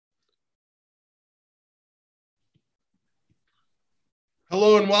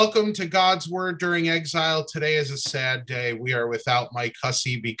Hello and welcome to God's Word During Exile. Today is a sad day. We are without Mike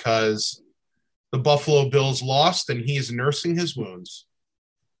Hussey because the Buffalo Bills lost and he is nursing his wounds.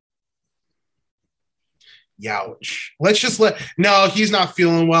 Youch. No, he's not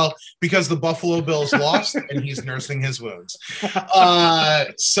feeling well because the Buffalo Bills lost and he's nursing his wounds.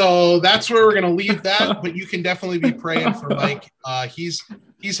 So that's where we're going to leave that, but you can definitely be praying for Mike.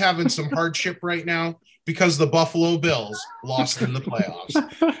 He's having some hardship right now because the Buffalo Bills lost in the playoffs.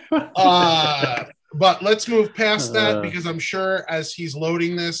 But let's move past that because I'm sure as he's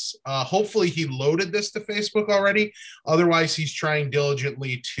loading this, hopefully he loaded this to Facebook already. Otherwise, he's trying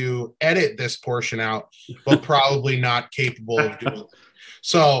diligently to edit this portion out, but probably not capable of doing it.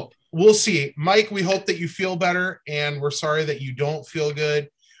 So we'll see. Mike, we hope that you feel better, and we're sorry that you don't feel good.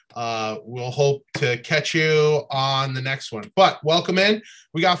 We'll hope to catch you on the next one. But welcome in.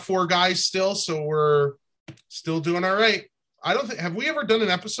 We got 4 guys still, so we're still doing all right. I don't think have we ever done an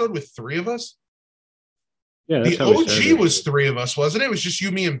episode with 3 of us? Yeah, the OG was 3 of us, wasn't it? It was just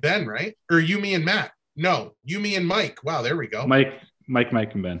you, me, and Ben, right? Or you, me, and Matt. No, you, me, and Mike. Wow, there we go. Mike,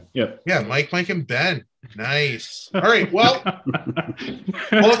 and Ben. Yep. Yeah, Mike, and Ben. Nice. All right. Well,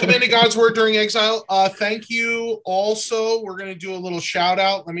 welcome into God's Word During Exile. Thank you. Also, we're going to do a little shout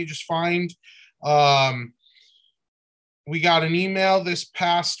out. Let me just find. We got an email this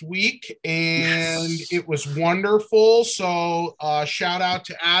past week, and it was wonderful. So shout out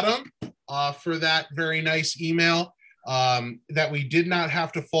to Adam for that very nice email that we did not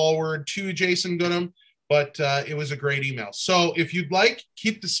have to forward to Jason Goodham, but it was a great email. So if you'd like,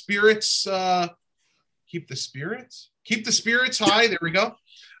 keep the spirits high. There we go.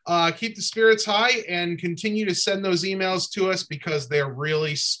 Keep the spirits high and continue to send those emails to us because they're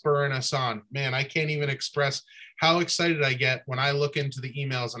really spurring us on. Man, I can't even express how excited I get when I look into the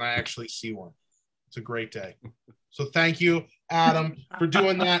emails and I actually see one. It's a great day. So thank you, Adam, for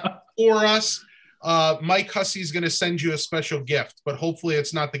doing that for us. Mike Hussey is going to send you a special gift, but hopefully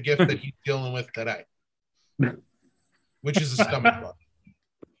it's not the gift that he's dealing with today, which is a stomach bug.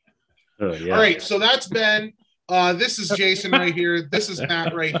 Oh, yeah. All right, so that's Ben. This is Jason right here. This is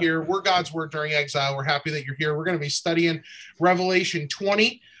Matt right here. We're God's Word During Exile. We're happy that you're here. We're going to be studying Revelation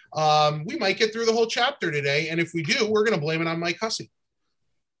 20. We might get through the whole chapter today, and if we do, we're going to blame it on Mike Hussey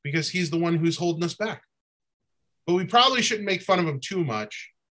because he's the one who's holding us back. But we probably shouldn't make fun of him too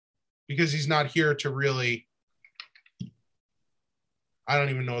much because he's not here to really, I don't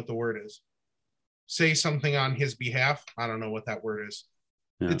even know what the word is, say something on his behalf. I don't know what that word is.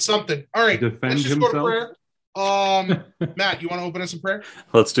 Yeah. It's something. All right, let's just go to prayer. Matt, you want to open us in prayer?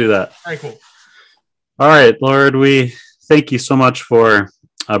 Let's do that. All right, cool. All right, Lord, we thank you so much for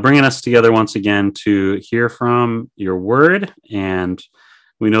bringing us together once again to hear from your word. And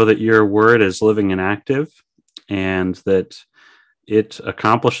we know that your word is living and active and that it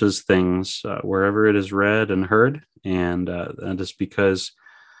accomplishes things wherever it is read and heard. And that is because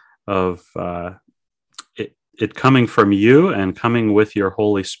of it coming from you and coming with your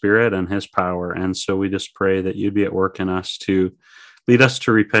Holy Spirit and his power. And so we just pray that you'd be at work in us to lead us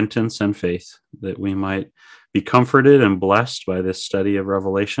to repentance and faith, that we might be comforted and blessed by this study of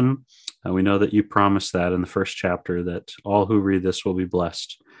Revelation. We know that you promised that in the first chapter, that all who read this will be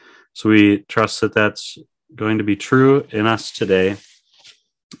blessed. So we trust that that's going to be true in us today.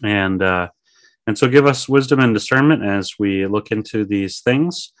 And so give us wisdom and discernment as we look into these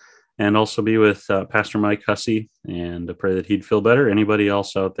things. And also be with Pastor Mike Hussey, and I pray that he'd feel better. Anybody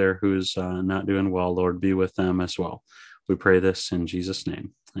else out there who's not doing well, Lord, be with them as well. We pray this in Jesus'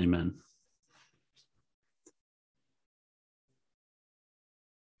 name. Amen.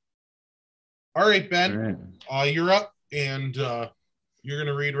 All right, Ben, all right. You're up, and you're going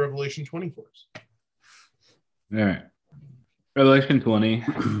to read Revelation 20 for us. All right. Revelation 20,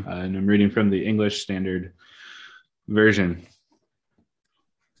 and I'm reading from the English Standard Version.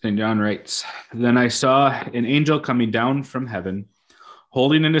 St. John writes, "Then I saw an angel coming down from heaven,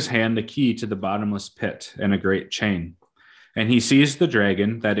 holding in his hand the key to the bottomless pit and a great chain. And he seized the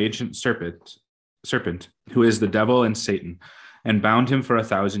dragon, that ancient serpent, who is the devil and Satan, and bound him for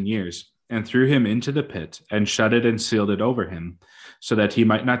 1,000 years, and threw him into the pit, and shut it and sealed it over him, so that he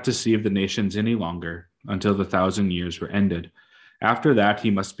might not deceive the nations any longer, until the 1,000 years were ended. After that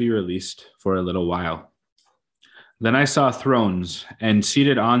he must be released for a little while. Then I saw thrones, and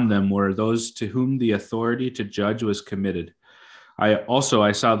seated on them were those to whom the authority to judge was committed. I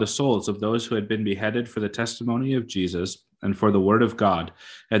saw the souls of those who had been beheaded for the testimony of Jesus and for the word of God,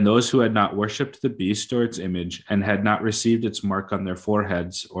 and those who had not worshipped the beast or its image, and had not received its mark on their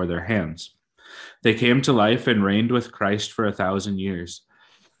foreheads or their hands. They came to life and reigned with Christ for 1,000 years.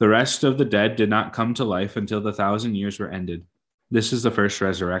 The rest of the dead did not come to life until the 1,000 years were ended. This is the first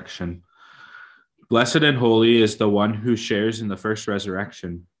resurrection. Blessed and holy is the one who shares in the first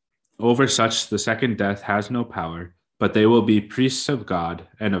resurrection. Over such the second death has no power, but they will be priests of God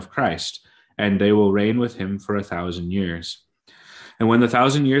and of Christ, and they will reign with him for 1,000 years. And when the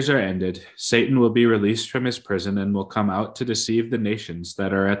 1,000 years are ended, Satan will be released from his prison and will come out to deceive the nations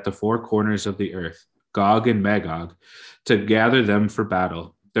that are at the four corners of the earth, Gog and Magog, to gather them for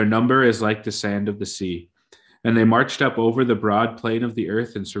battle. Their number is like the sand of the sea. And they marched up over the broad plain of the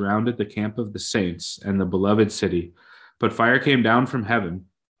earth and surrounded the camp of the saints and the beloved city. But fire came down from heaven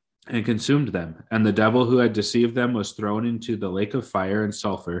and consumed them, and the devil who had deceived them was thrown into the lake of fire and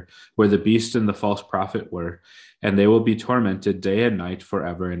sulfur, where the beast and the false prophet were, and they will be tormented day and night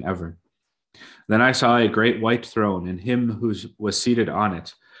forever and ever. Then I saw a great white throne, and him who was seated on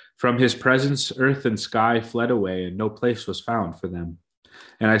it. From his presence earth and sky fled away, and no place was found for them.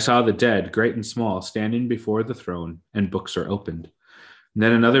 And I saw the dead, great and small, standing before the throne, and books are opened. And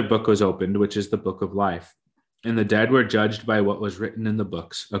then another book was opened, which is the book of life. And the dead were judged by what was written in the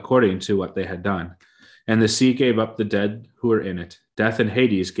books, according to what they had done. And the sea gave up the dead who were in it. Death and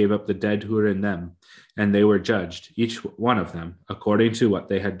Hades gave up the dead who were in them. And they were judged, each one of them, according to what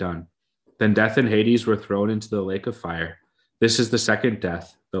they had done. Then death and Hades were thrown into the lake of fire. This is the second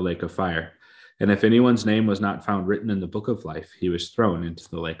death, the lake of fire. And if anyone's name was not found written in the book of life, he was thrown into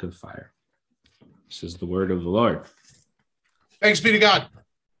the lake of fire. This is the word of the Lord. Thanks be to God.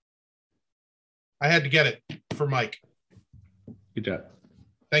 I had to get it for Mike. Good job.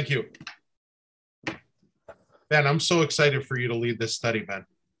 Thank you. Ben, I'm so excited for you to lead this study, Ben.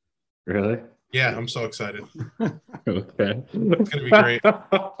 Really? Yeah, I'm so excited. Okay. It's going to be great.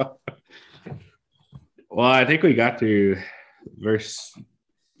 Well, I think we got to verse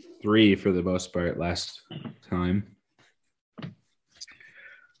 3 for the most part last time.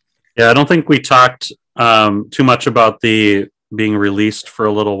 Yeah, I don't think we talked too much about the being released for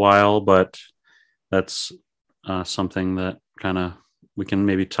a little while, but that's something that kind of we can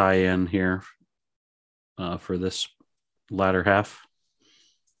maybe tie in here for this latter half.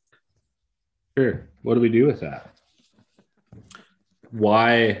 Sure. What do we do with that?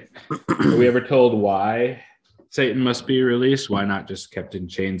 Why are we ever told why Satan must be released? Why not just kept in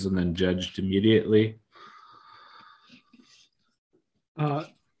chains and then judged immediately?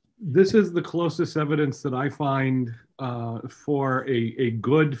 This is the closest evidence that I find for a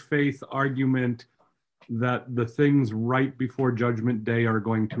good faith argument that the things right before Judgment Day are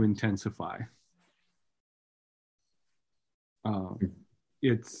going to intensify.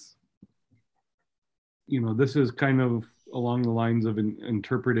 It's, this is kind of along the lines of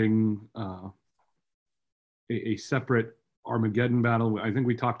interpreting a separate Armageddon battle. I think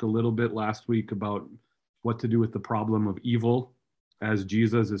we talked a little bit last week about what to do with the problem of evil as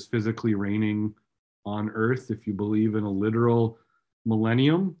Jesus is physically reigning on earth, if you believe in a literal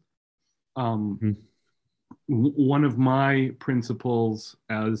millennium. One of my principles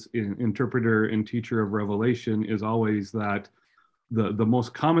as an interpreter and teacher of Revelation is always that the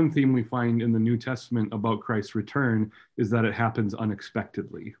most common theme we find in the New Testament about Christ's return is that it happens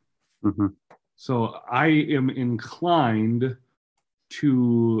unexpectedly. Mm-hmm. So I am inclined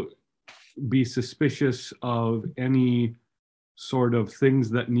to be suspicious of any sort of things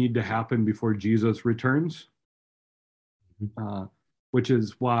that need to happen before Jesus returns, which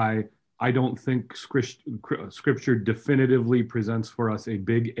is why I don't think Scripture definitively presents for us a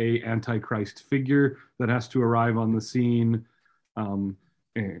big A Antichrist figure that has to arrive on the scene, and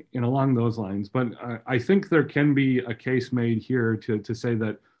along those lines. But I think there can be a case made here to say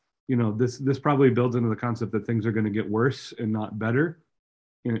that, this probably builds into the concept that things are going to get worse and not better,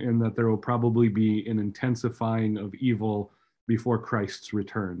 and that there will probably be an intensifying of evil before Christ's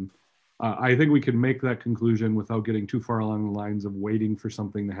return. I think we can make that conclusion without getting too far along the lines of waiting for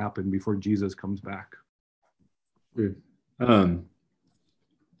something to happen before Jesus comes back.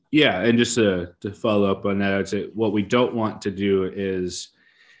 Yeah, and just to follow up on that, I'd say what we don't want to do is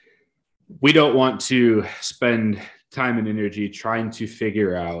we don't want to spend time and energy trying to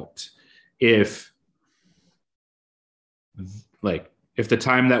figure out if the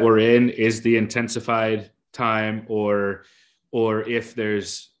time that we're in is the intensified time or if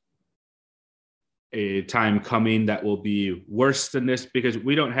there's a time coming that will be worse than this, because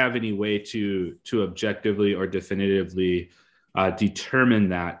we don't have any way to objectively or definitively determine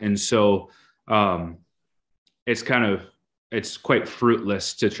that. And so it's quite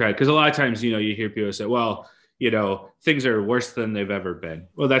fruitless to try, because a lot of times, you hear people say, well, things are worse than they've ever been.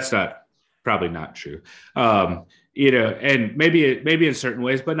 Well, that's probably not true. and maybe in certain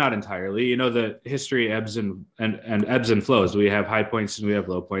ways, but not entirely. The history ebbs and ebbs and flows. We have high points and we have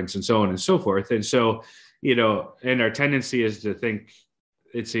low points, and so on and so forth. And so, and our tendency is to think,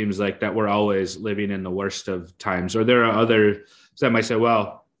 it seems like, that we're always living in the worst of times, or there are others that might say,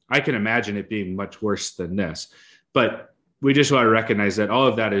 well, I can imagine it being much worse than this. But we just want to recognize that all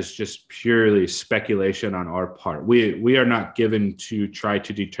of that is just purely speculation on our part. We are not given to try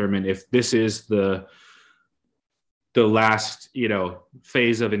to determine if this is the last,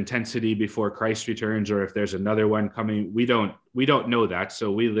 phase of intensity before Christ returns, or if there's another one coming. We don't know that.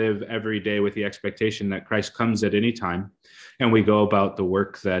 So we live every day with the expectation that Christ comes at any time, and we go about the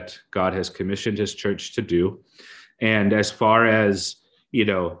work that God has commissioned his church to do. And as far as,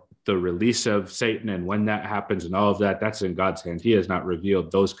 the release of Satan and when that happens and all of that, that's in God's hands. He has not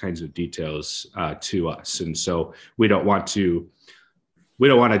revealed those kinds of details to us. And so we don't want to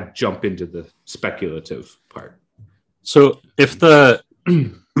jump into the speculative part. So if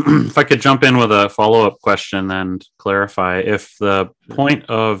I could jump in with a follow-up question and clarify, if the point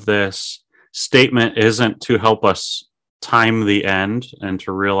of this statement isn't to help us time the end and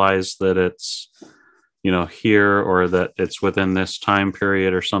to realize that it's, here, or that it's within this time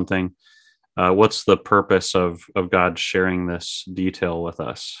period or something, what's the purpose of God sharing this detail with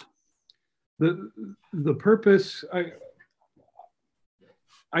us? The purpose,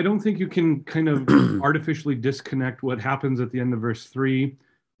 I don't think you can kind of artificially disconnect what happens at the end of verse 3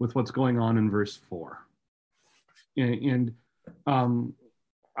 with what's going on in verse 4. And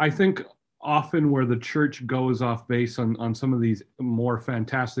I think often where the church goes off base on some of these more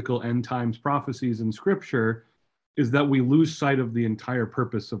fantastical end times prophecies in scripture is that we lose sight of the entire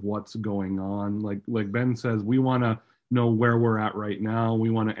purpose of what's going on. Like Ben says, we want to know where we're at right now.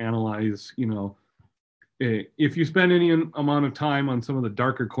 We want to analyze, if you spend any amount of time on some of the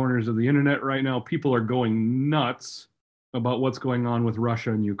darker corners of the internet right now, people are going nuts about what's going on with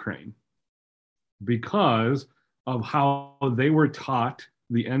Russia and Ukraine because of how they were taught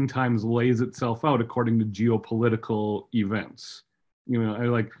the end times lays itself out according to geopolitical events.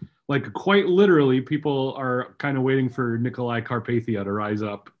 Like quite literally, people are kind of waiting for Nicolae Carpathia to rise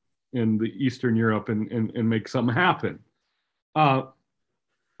up in the Eastern Europe and make something happen.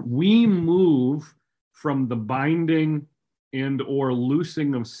 We move from the binding and or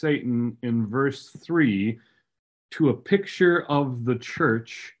loosing of Satan in verse 3 to a picture of the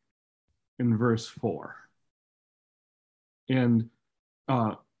church in verse 4. And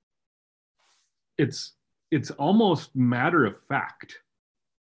it's almost matter of fact.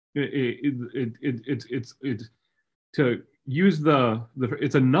 It's to use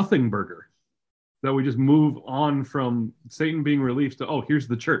it's a nothing burger that we just move on from Satan being released to, here's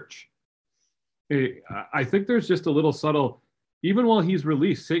the church. I think there's just a little subtle, even while he's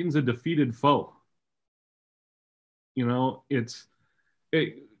released, Satan's a defeated foe. It's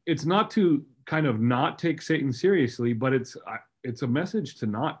not to kind of not take Satan seriously, but it's a message to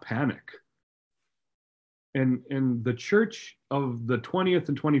not panic. And the church of the 20th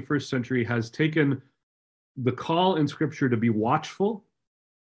and 21st century has taken the call in scripture to be watchful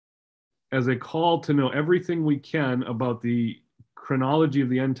as a call to know everything we can about the chronology of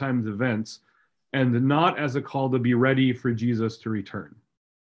the end times events, and not as a call to be ready for Jesus to return.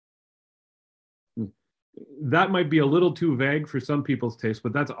 That might be a little too vague for some people's taste,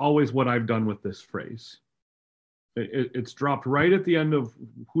 but that's always what I've done with this phrase. It's dropped right at the end of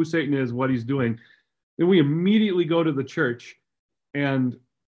who Satan is, what he's doing. Then we immediately go to the church, and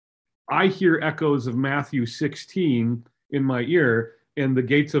I hear echoes of Matthew 16 in my ear, and the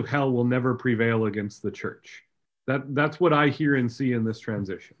gates of hell will never prevail against the church. That's what I hear and see in this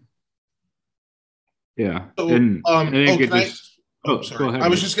transition. Yeah. So, sorry. Go ahead. I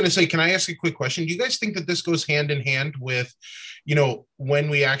was just going to say, can I ask a quick question? Do you guys think that this goes hand in hand with, when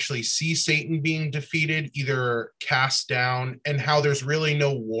we actually see Satan being defeated, either cast down, and how there's really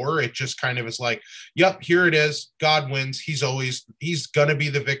no war? It just kind of is like, yep, here it is. God wins. He's going to be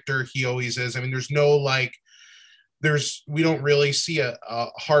the victor. He always is. I mean, there's no we don't really see a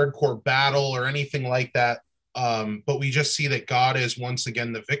hardcore battle or anything like that. But we just see that God is once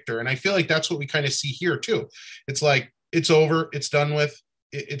again the victor. And I feel like that's what we kind of see here too. It's like, it's over. It's done with.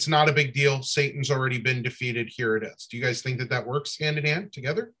 It's not a big deal. Satan's already been defeated. Here it is. Do you guys think that works hand in hand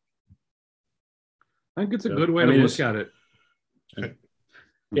together? I think it's a good way to look at it. Okay.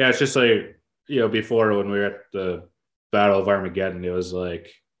 Yeah, it's just like, before when we were at the Battle of Armageddon, it was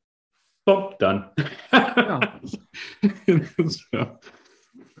like, boom, done. Yeah.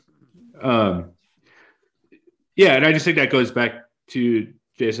 Yeah, and I just think that goes back to,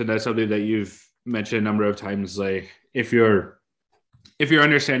 Jason, that's something that you've mentioned a number of times. Like, if you're if your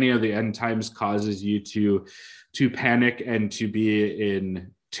understanding of the end times causes you to panic and to be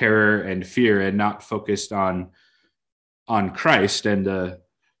in terror and fear and not focused on Christ and the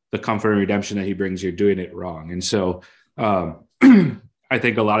comfort and redemption that he brings, you're doing it wrong. And so I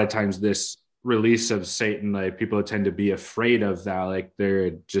think a lot of times this release of Satan, like people tend to be afraid of that. Like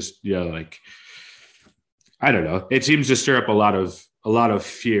they're just, like, I don't know. It seems to stir up a lot of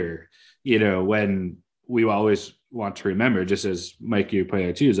fear, when we always want to remember, just as Mike, you pointed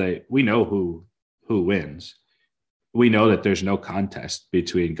out too, is like, we know who wins. We know that there's no contest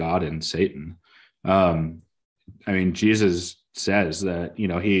between God and Satan. Jesus says that,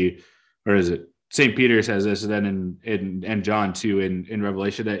 St. Peter says this, and then in John too, in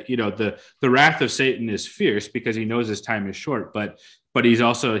Revelation, that, the wrath of Satan is fierce because he knows his time is short, but he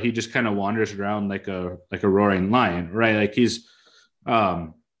just kind of wanders around like a roaring lion, right? Like he's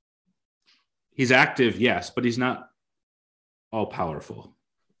active, yes, but he's not all powerful,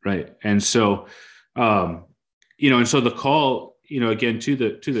 right? And so, and so the call, again, to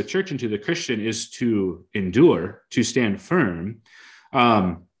the church and to the Christian is to endure, to stand firm,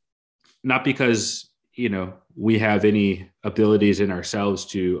 not because, we have any abilities in ourselves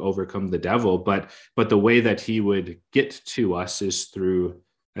to overcome the devil, but the way that he would get to us is through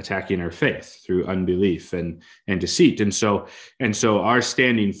attacking our faith, through unbelief and deceit. And so our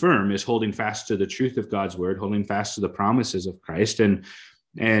standing firm is holding fast to the truth of God's word, holding fast to the promises of Christ. And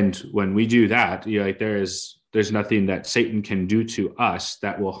when we do that, there's nothing that Satan can do to us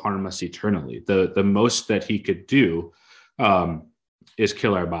that will harm us eternally. The most that he could do is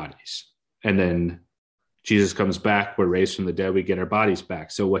kill our bodies. And then Jesus comes back, we're raised from the dead, we get our bodies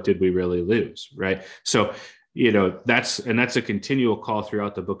back. So what did we really lose, right? So, that's a continual call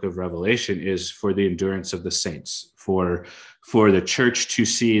throughout the book of Revelation, is for the endurance of the saints, for the church to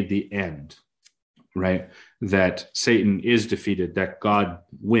see the end, right? That Satan is defeated, that God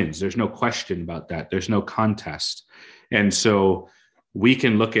wins. There's no question about that. There's no contest. And so we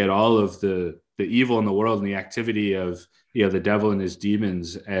can look at all of the evil in the world and the activity of, the devil and his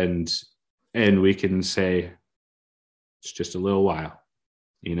demons, and we can say, it's just a little while,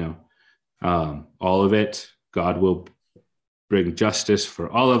 all of it. God will bring justice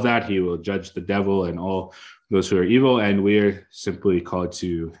for all of that. He will judge the devil and all those who are evil. And we are simply called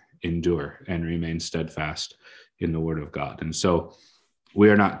to endure and remain steadfast in the word of God. And so we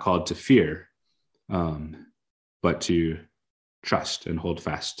are not called to fear, but to trust and hold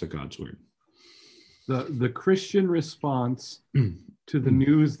fast to God's word. The Christian response to the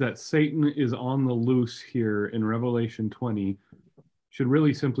news that Satan is on the loose here in Revelation 20 should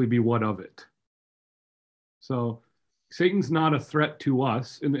really simply be, what of it? So Satan's not a threat to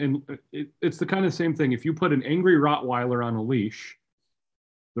us. And it's the kind of same thing. If you put an angry Rottweiler on a leash,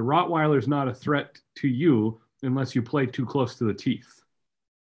 the Rottweiler is not a threat to you unless you play too close to the teeth.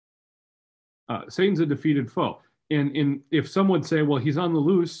 Satan's a defeated foe. And if some would say, well, he's on the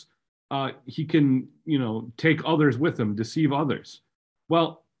loose, he can, take others with him, deceive others.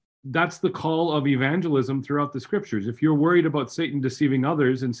 Well, that's the call of evangelism throughout the scriptures. If you're worried about Satan deceiving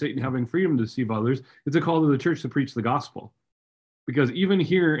others and Satan having freedom to deceive others, it's a call to the church to preach the gospel. Because even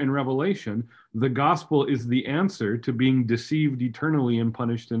here in Revelation, the gospel is the answer to being deceived eternally and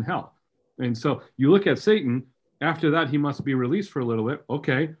punished in hell. And so you look at Satan, after that, he must be released for a little bit.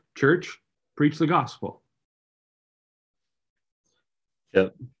 Okay, church, preach the gospel.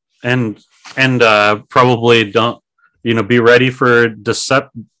 Yep. And probably don't, be ready for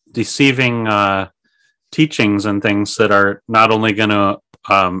deceiving teachings and things that are not only going to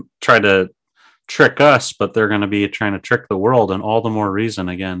try to trick us, but they're going to be trying to trick the world, and all the more reason,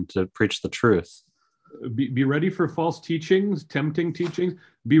 again, to preach the truth. Be ready for false teachings, tempting teachings.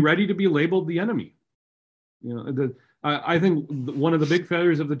 Be ready to be labeled the enemy. I think one of the big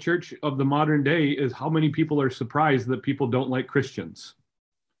failures of the church of the modern day is how many people are surprised that people don't like Christians.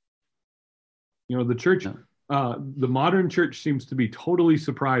 The church, the modern church seems to be totally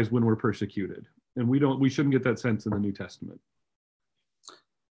surprised when we're persecuted, and we shouldn't get that sense in the New Testament.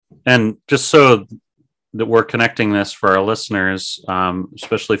 And just so that we're connecting this for our listeners,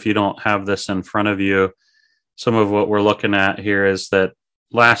 especially if you don't have this in front of you, some of what we're looking at here is that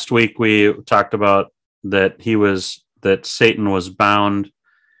last week we talked about that Satan was bound,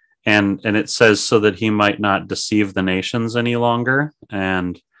 and it says so that he might not deceive the nations any longer.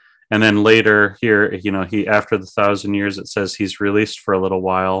 And then later here, he, after the 1,000 years, it says he's released for a little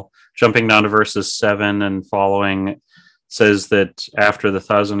while. Jumping down to verses 7 and following, says that after the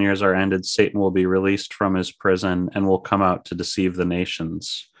 1,000 years are ended, Satan will be released from his prison and will come out to deceive the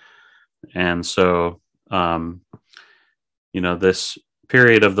nations. And so, this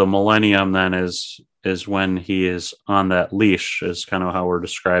period of the millennium then is is when he is on that leash, is kind of how we're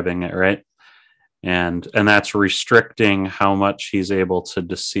describing it, right? And that's restricting how much he's able to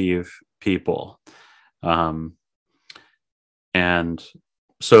deceive people. And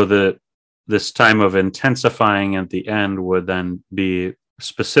so this time of intensifying at the end would then be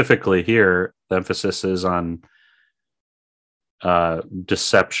specifically here, the emphasis is on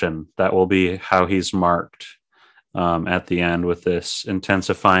deception. That will be how he's marked at the end, with this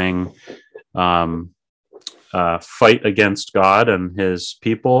intensifying fight against God and his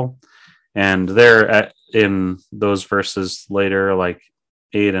people. And there in those verses later, like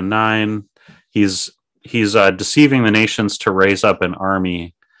 8 and 9, he's deceiving the nations to raise up an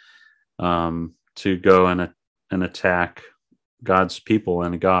army to go and attack God's people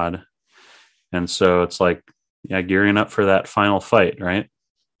and God. And so it's like, yeah, gearing up for that final fight, right?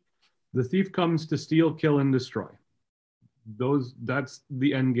 The thief comes to steal, kill, and destroy. That's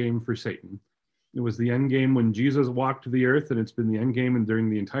the end game for Satan. It was the end game when Jesus walked the earth, and it's been the end game and during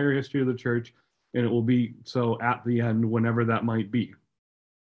the entire history of the church, and it will be so at the end, whenever that might be.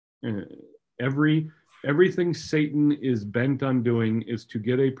 Everything Satan is bent on doing is to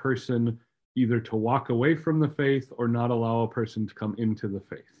get a person either to walk away from the faith or not allow a person to come into the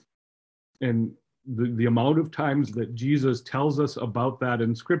faith. And the amount of times that Jesus tells us about that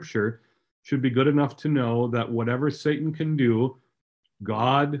in Scripture should be good enough to know that whatever Satan can do,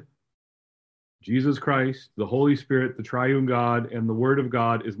 God, Jesus Christ, the Holy Spirit, the triune God, and the Word of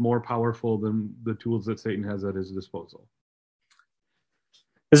God is more powerful than the tools that Satan has at his disposal.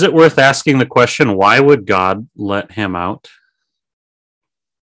 Is it worth asking the question, why would God let him out?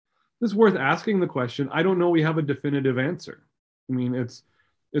 It's worth asking the question. I don't know we have a definitive answer. I mean, it's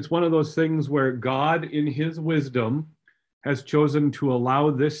one of those things where God, in his wisdom, has chosen to allow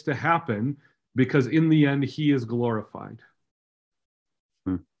this to happen because in the end, he is glorified.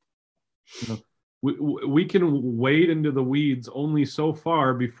 You know, we can wade into the weeds only so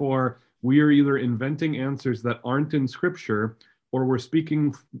far before we are either inventing answers that aren't in Scripture, or we're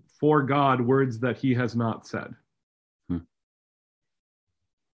speaking for God words that he has not said.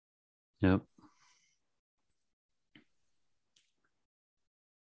 Yep.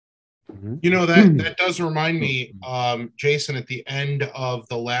 You know, that does remind me, Jason, at the end of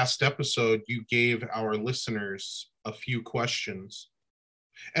the last episode, you gave our listeners a few questions.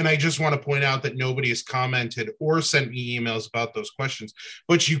 And I just want to point out that nobody has commented or sent me emails about those questions.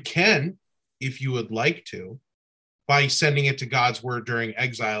 But you can, if you would like to, by sending it to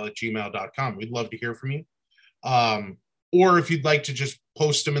godswordduringexile@gmail.com. We'd love to hear from you. Or if you'd like to just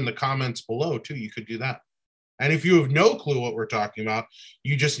post them in the comments below, too, you could do that. And if you have no clue what we're talking about,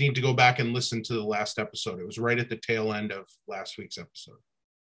 you just need to go back and listen to the last episode. It was right at the tail end of last week's episode.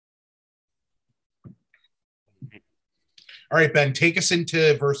 All right, Ben, take us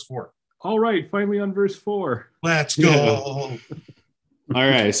into verse 4. All right, finally on verse 4. Let's go. Yeah. All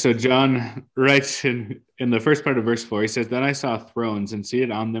right, so John writes in the first part of verse 4, he says, "Then I saw thrones, and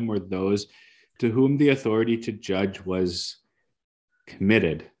seated on them were those to whom the authority to judge was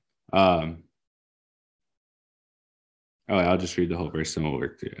committed." I'll just read the whole verse and we'll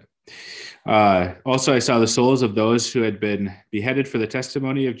work through it. "Also, I saw the souls of those who had been beheaded for the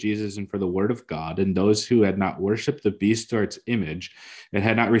testimony of Jesus and for the word of God, and those who had not worshipped the beast or its image and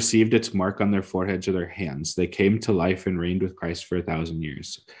had not received its mark on their foreheads or their hands. They came to life and reigned with Christ for 1,000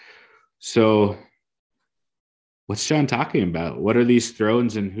 years." So what's John talking about? What are these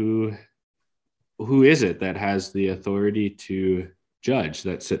thrones, and who is it that has the authority to judge,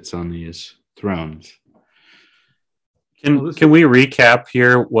 that sits on these thrones? Can we recap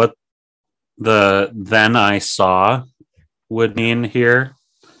here what the "then I saw" would mean here,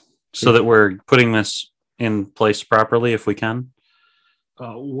 so that we're putting this in place properly, if we can?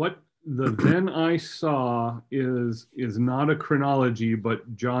 What the "then I saw" is not a chronology,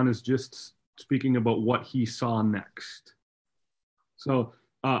 but John is just speaking about what he saw next. So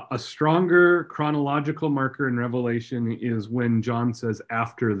a stronger chronological marker in Revelation is when John says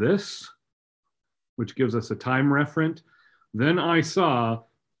 "after this," which gives us a time referent. "Then I saw,"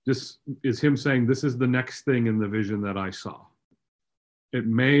 this is him saying this is the next thing in the vision that I saw. It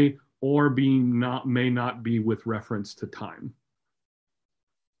may or may not be with reference to time.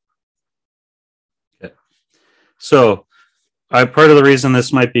 Okay. So part of the reason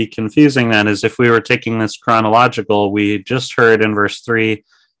this might be confusing then is if we were taking this chronological, we just heard in verse 3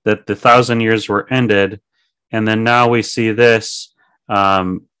 that the 1,000 years were ended, and then now we see this,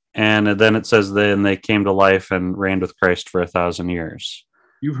 and then it says then they came to life and reigned with Christ for 1,000 years.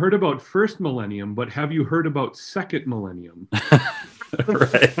 You've heard about first millennium, but have you heard about second millennium?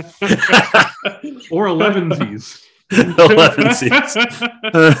 Right. Or 11sies. 11sies.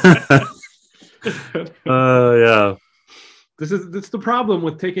 Yeah. That's the problem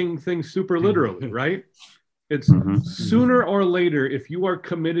with taking things super literally, right? It's Mhm. sooner or later, if you are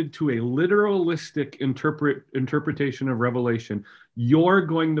committed to a literalistic interpretation of Revelation, you're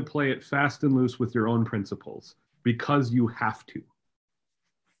going to play it fast and loose with your own principles because you have to.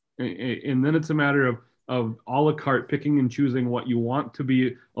 And then it's a matter of a la carte picking and choosing what you want to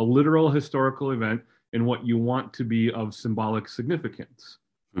be a literal historical event and what you want to be of symbolic significance.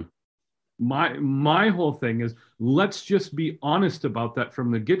 My whole thing is, let's just be honest about that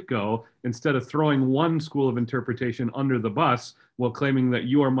from the get-go instead of throwing one school of interpretation under the bus while claiming that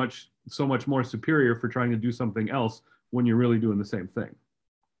you are so much more superior for trying to do something else when you're really doing the same thing.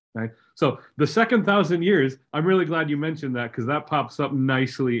 Okay? So the second 1,000 years, I'm really glad you mentioned that because that pops up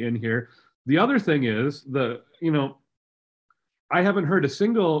nicely in here. The other thing is I haven't heard a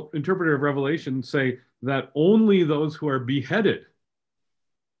single interpreter of Revelation say that only those who are beheaded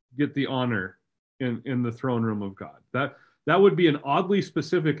get the honor in the throne room of God. That would be an oddly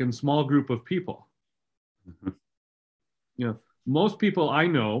specific and small group of people. Mm-hmm. Most people I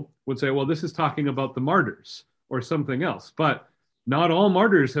know would say, well, this is talking about the martyrs or something else, but not all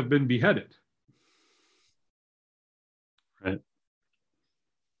martyrs have been beheaded. Right.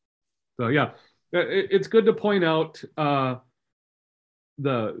 So yeah, it's good to point out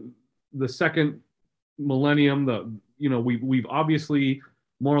the second millennium. We've obviously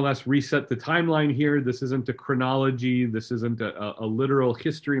more or less reset the timeline here. This isn't a chronology. This isn't a literal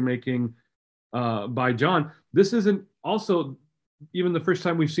history making by John. This isn't also even the first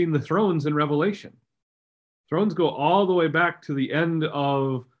time we've seen the thrones in Revelation. Thrones go all the way back to the end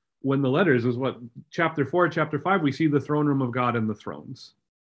of when the letters was what, chapter 4, chapter 5, we see the throne room of God and the thrones.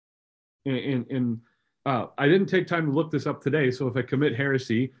 And I didn't take time to look this up today, so if I commit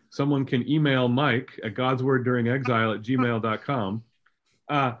heresy, someone can email Mike at godswordduringexile@gmail.com.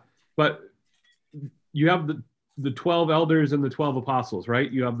 But you have the 12 elders and the 12 apostles,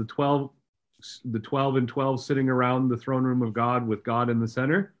 right? You have the 12 and 12 sitting around the throne room of God with God in the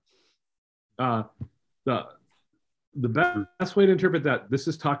center. The best way to interpret that, this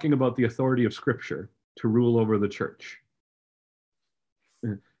is talking about the authority of Scripture to rule over the church.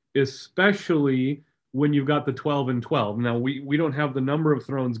 Especially when you've got the 12 and 12. Now, we don't have the number of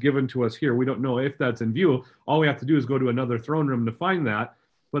thrones given to us here. We don't know if that's in view. All we have to do is go to another throne room to find that.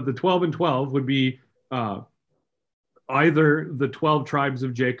 But the 12 and 12 would be either the 12 tribes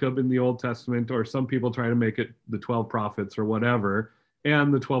of Jacob in the Old Testament, or some people try to make it the 12 prophets or whatever,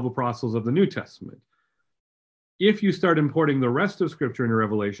 and the 12 apostles of the New Testament. If you start importing the rest of Scripture into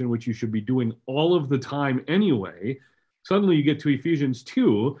Revelation, which you should be doing all of the time anyway, suddenly you get to Ephesians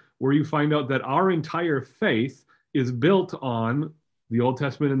 2, where you find out that our entire faith is built on the Old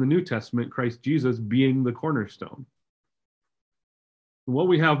Testament and the New Testament, Christ Jesus being the cornerstone. What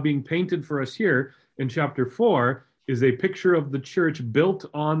we have being painted for us here in chapter 4 is a picture of the church built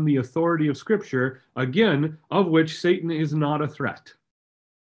on the authority of Scripture, again, of which Satan is not a threat.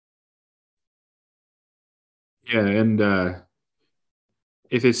 Yeah, and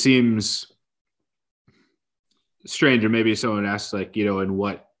if it seems strange, or maybe someone asks, like, in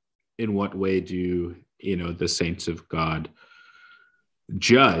what way do the saints of God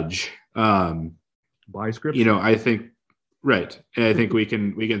judge? By Scripture. I think, right. And I think we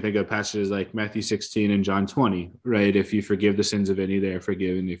can think of passages like Matthew 16 and John 20, right? If you forgive the sins of any, they are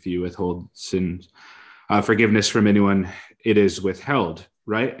forgiven. If you withhold forgiveness from anyone, it is withheld,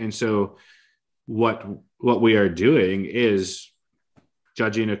 right? And so what we are doing is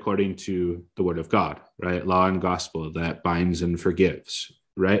judging according to the word of God, right? Law and gospel that binds and forgives,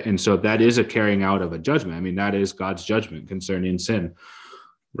 right? And so that is a carrying out of a judgment. I mean, that is God's judgment concerning sin,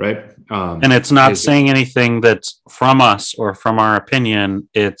 right? And it's not saying anything that's from us or from our opinion.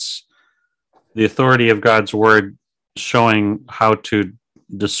 It's the authority of God's word showing how to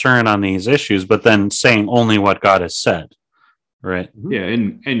discern on these issues, but then saying only what God has said, right? Yeah,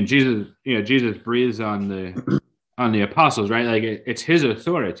 and Jesus breathes on the apostles, right? Like it's his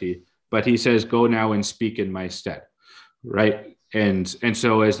authority, but he says, "Go now and speak in my stead," right? And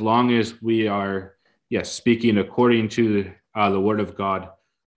so as long as we are, speaking according to the word of God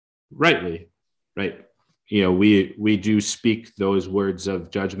rightly, right? We do speak those words of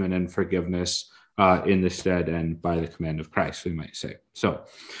judgment and forgiveness in the stead and by the command of Christ, we might say. So,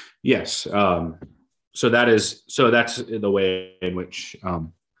 yes. So that's the way in which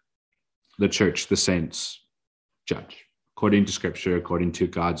the church, the saints, judge according to Scripture, according to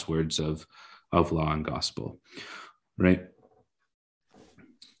God's words of law and gospel, right?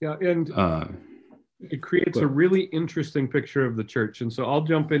 Yeah, and it creates a really interesting picture of the church. And so I'll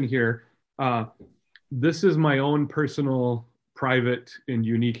jump in here. This is my own personal, private, and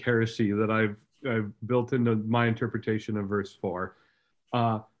unique heresy that I've I've built into my interpretation of verse 4.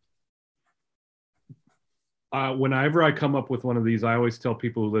 Whenever I come up with one of these, I always tell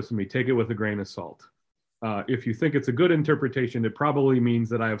people who listen to me, take it with a grain of salt. If you think it's a good interpretation, it probably means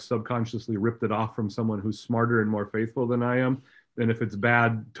that I have subconsciously ripped it off from someone who's smarter and more faithful than I am. And if it's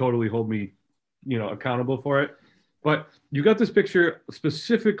bad, totally hold me, accountable for it. But you got this picture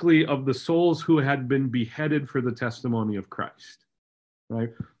specifically of the souls who had been beheaded for the testimony of Christ, right?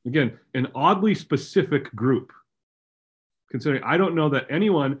 Again, an oddly specific group. Considering I don't know that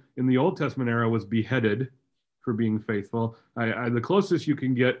anyone in the Old Testament era was beheaded for being faithful. The closest you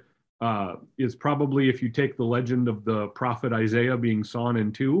can get is probably if you take the legend of the prophet Isaiah being sawn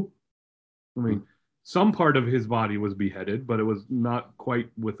in two. I mean, some part of his body was beheaded, but it was not quite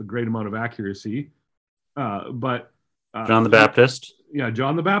with a great amount of accuracy. But John the Baptist. Yeah,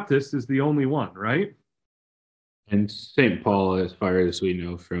 John the Baptist is the only one, right? And St. Paul, as far as we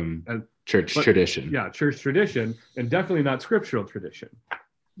know from church tradition. Yeah, church tradition, and definitely not scriptural tradition.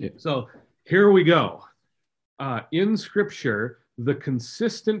 Yeah. So here we go. In Scripture, the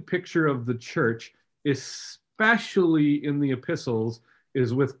consistent picture of the church, especially in the epistles,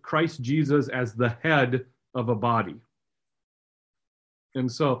 is with Christ Jesus as the head of a body. And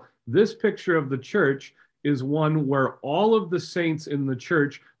so this picture of the church is one where all of the saints in the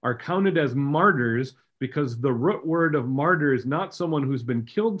church are counted as martyrs, because the root word of martyr is not someone who's been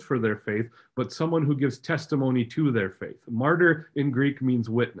killed for their faith, but someone who gives testimony to their faith. Martyr in Greek means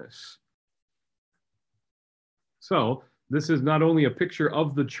witness. So this is not only a picture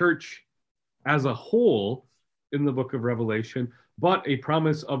of the church as a whole in the book of Revelation, but a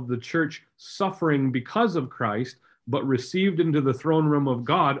promise of the church suffering because of Christ, but received into the throne room of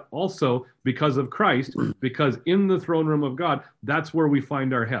God also because of Christ, because in the throne room of God, that's where we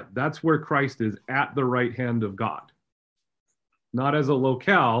find our head. That's where Christ is, at the right hand of God. Not as a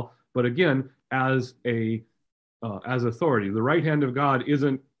locale, but again, as authority. The right hand of God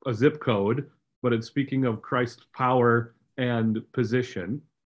isn't a zip code, but it's speaking of Christ's power and position,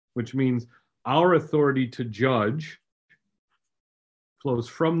 which means our authority to judge flows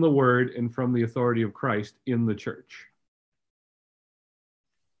from the word and from the authority of Christ in the church.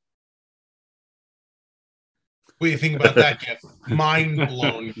 What do you think about that, Jeff? Mind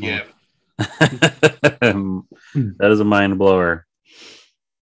blown, Jeff. That is a mind blower.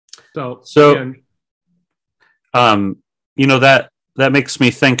 So again, that makes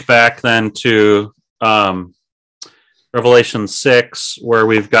me think back then to Revelation 6, where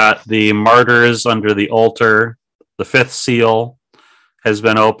we've got the martyrs under the altar. The fifth seal has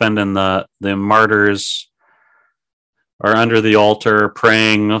been opened, and the martyrs are under the altar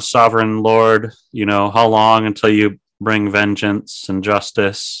praying, "Oh, sovereign Lord, how long until you bring vengeance and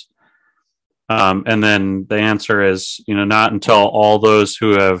justice?" And then the answer is, not until all those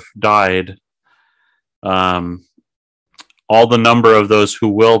who have died, all the number of those who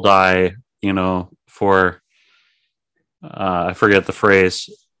will die, for, I forget the phrase,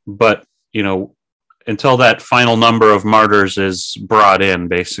 but, until that final number of martyrs is brought in,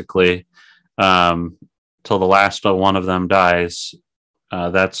 basically, till the last one of them dies.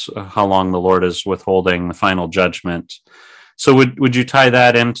 That's how long the Lord is withholding the final judgment. So would you tie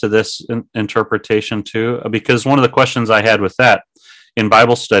that into this interpretation too? Because one of the questions I had with that in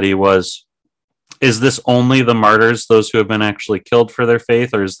Bible study was, is this only the martyrs, those who have been actually killed for their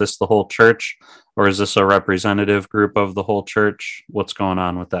faith, or is this the whole church, or is this a representative group of the whole church? What's going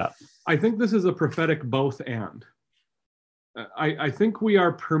on with that? I think this is a prophetic both and. I think we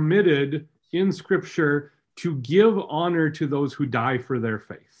are permitted in Scripture to give honor to those who die for their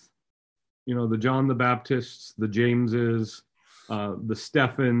faith. The John the Baptists, the Jameses, the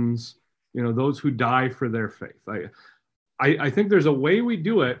Stephens, those who die for their faith. I think there's a way we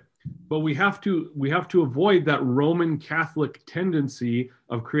do it, but we have to avoid that Roman Catholic tendency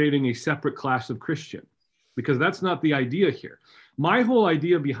of creating a separate class of Christian, because that's not the idea here. My whole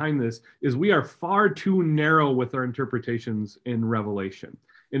idea behind this is we are far too narrow with our interpretations in Revelation.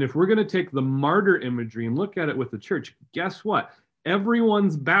 And if we're going to take the martyr imagery and look at it with the church, guess what?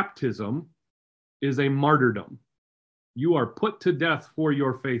 Everyone's baptism is a martyrdom. You are put to death for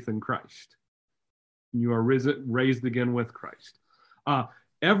your faith in Christ. You are raised again with Christ.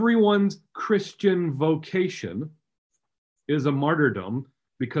 Everyone's Christian vocation is a martyrdom,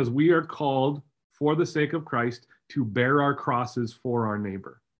 because we are called, for the sake of Christ, to bear our crosses for our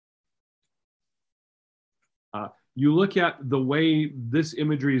neighbor. You look at the way this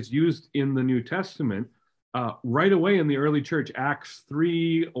imagery is used in the New Testament, right away in the early church, Acts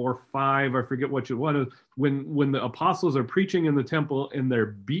 3 or 5, I forget which one, when the apostles are preaching in the temple and they're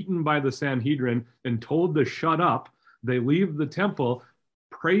beaten by the Sanhedrin and told to shut up, they leave the temple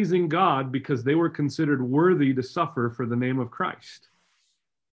praising God because they were considered worthy to suffer for the name of Christ.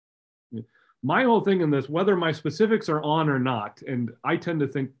 My whole thing in this, whether my specifics are on or not, and I tend to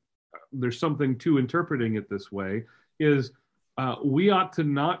think there's something to interpreting it this way, is we ought to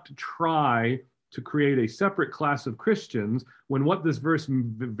not try to create a separate class of Christians when what this verse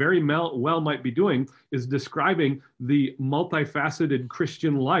very well might be doing is describing the multifaceted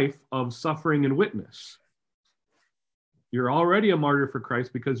Christian life of suffering and witness. You're already a martyr for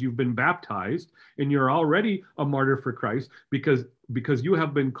Christ because you've been baptized, and you're already a martyr for Christ because you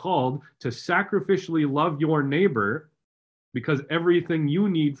have been called to sacrificially love your neighbor, because everything you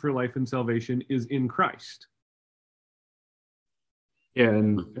need for life and salvation is in Christ. Yeah,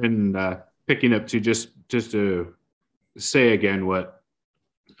 and picking up to just to say again what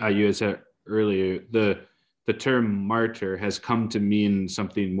you said earlier, the term martyr has come to mean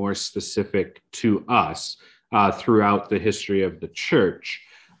something more specific to us throughout the history of the church.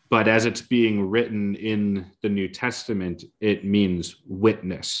 But as it's being written in the New Testament, it means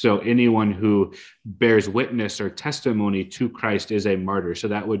witness. So anyone who bears witness or testimony to Christ is a martyr. So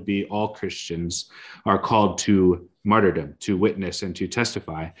that would be all Christians are called to martyrdom, to witness and to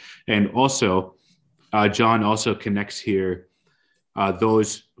testify. And also, John also connects here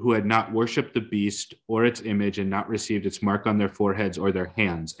those who had not worshipped the beast or its image and not received its mark on their foreheads or their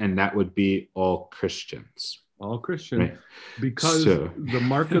hands. And that would be all Christians. All Christian, right. Because the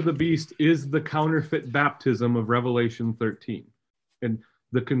mark of the beast is the counterfeit baptism of Revelation 13. And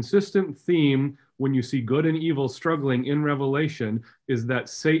the consistent theme when you see good and evil struggling in Revelation is that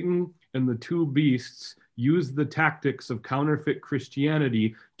Satan and the two beasts use the tactics of counterfeit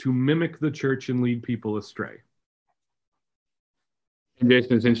Christianity to mimic the church and lead people astray. And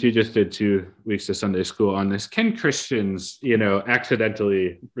Jason, since you just did 2 weeks of Sunday school on this, can Christians,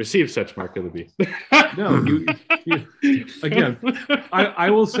 accidentally receive such mark of the beast? No, again,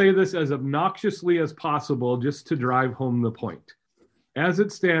 I will say this as obnoxiously as possible just to drive home the point. As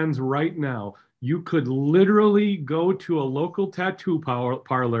it stands right now, you could literally go to a local tattoo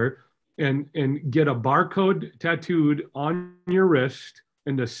parlor and get a barcode tattooed on your wrist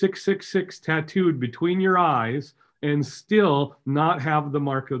and a 666 tattooed between your eyes and still not have the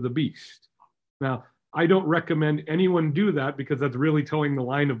mark of the beast. Now, I don't recommend anyone do that because that's really towing the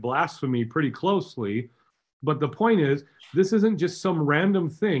line of blasphemy pretty closely. But the point is, this isn't just some random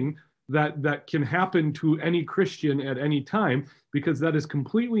thing that can happen to any Christian at any time, because that is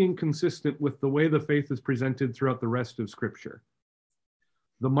completely inconsistent with the way the faith is presented throughout the rest of Scripture.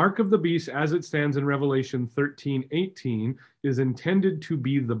 The mark of the beast, as it stands in Revelation 13:18, is intended to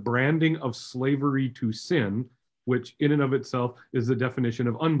be the branding of slavery to sin, which in and of itself is the definition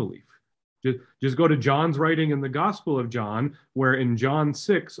of unbelief. Just go to John's writing in the Gospel of John, where in John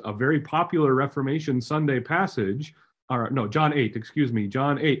 6, a very popular Reformation Sunday passage, John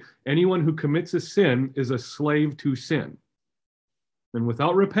 8, anyone who commits a sin is a slave to sin. And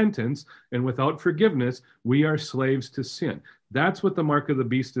without repentance and without forgiveness, we are slaves to sin. That's what the mark of the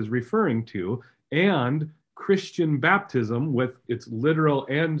beast is referring to. And Christian baptism, with its literal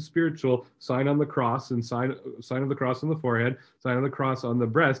and spiritual sign on the cross and sign of the cross on the forehead, sign of the cross on the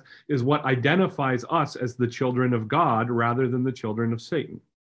breast, is what identifies us as the children of God rather than the children of Satan.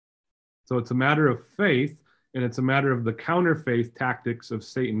 So it's a matter of faith, and it's a matter of the counterfaith tactics of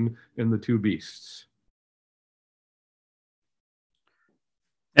Satan and the two beasts.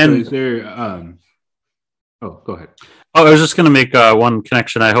 And so is there go ahead. Oh, I was just going to make one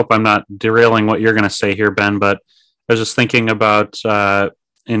connection. I hope I'm not derailing what you're going to say here, Ben, but I was just thinking about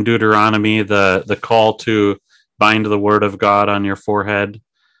in Deuteronomy, the call to bind the word of God on your forehead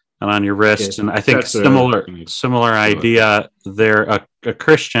and on your wrist. And I think similar idea there. A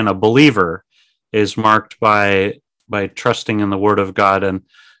Christian, a believer, is marked by trusting in the word of God. And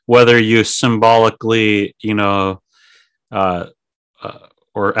whether you symbolically,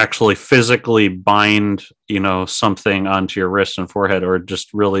 or actually physically bind, something onto your wrist and forehead, or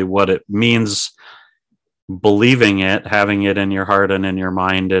just really what it means, believing it, having it in your heart and in your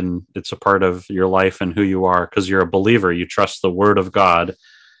mind, and it's a part of your life and who you are, because you're a believer, you trust the word of God.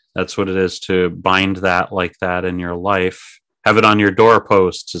 That's what it is to bind that like that in your life. Have it on your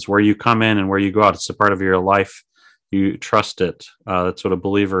doorposts. It's where you come in and where you go out. It's a part of your life. You trust it. That's what a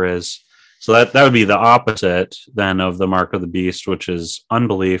believer is. So that would be the opposite then of the mark of the beast, which is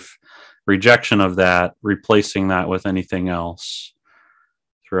unbelief, rejection of that, replacing that with anything else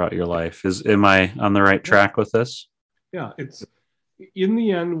throughout your life. Am I on the right track with this? Yeah, it's in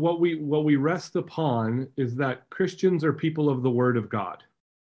the end, what we rest upon is that Christians are people of the word of God.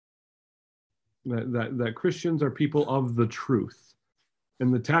 That Christians are people of the truth.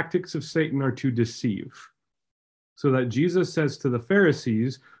 And the tactics of Satan are to deceive. So that Jesus says to the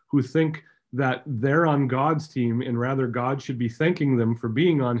Pharisees who think that they're on God's team and rather God should be thanking them for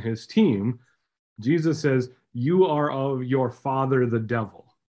being on his team, Jesus says, you are of your father, the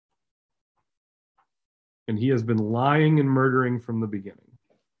devil. And he has been lying and murdering from the beginning.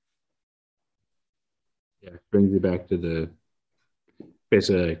 Yeah, brings you back to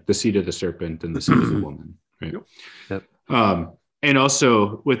basically the seed of the serpent and the seed of the woman, right? Yep. And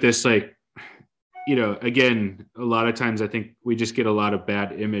also with this, like, again, a lot of times I think we just get a lot of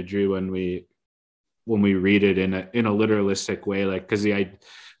bad imagery when we read it in a literalistic way, like, because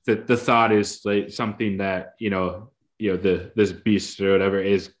the thought is like something that this beast or whatever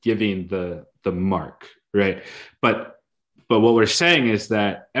is giving the mark, right? But what we're saying is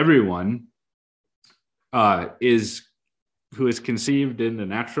that everyone who is conceived in the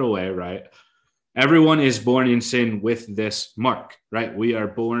natural way, right? Everyone is born in sin with this mark, right? We are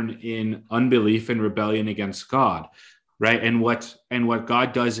born in unbelief and rebellion against God, right? And what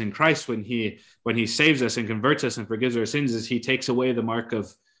God does in Christ when he saves us and converts us and forgives our sins is he takes away the mark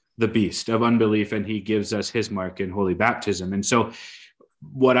of the beast of unbelief and he gives us his mark in holy baptism. And so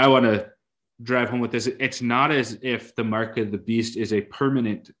what I want to drive home with this, it's not as if the mark of the beast is a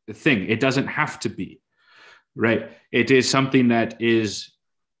permanent thing. It doesn't have to be, right? It is something that is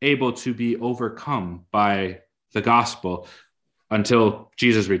able to be overcome by the gospel until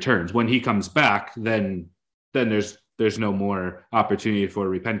Jesus returns. When he comes back, then there's no more opportunity for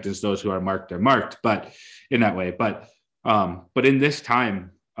repentance. Those who are marked, but in that way. But in this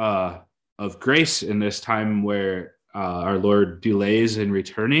time of grace, in this time where our Lord delays in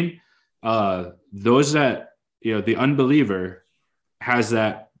returning, those that, the unbeliever has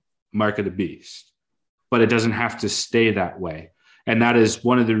that mark of the beast, but it doesn't have to stay that way. And that is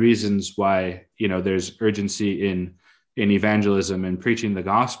one of the reasons why, there's urgency in evangelism and preaching the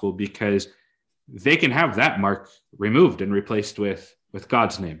gospel, because they can have that mark removed and replaced with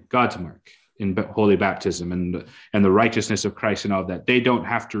God's name, God's mark in holy baptism and the righteousness of Christ and all of that. They don't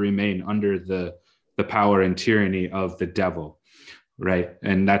have to remain under the power and tyranny of the devil, right?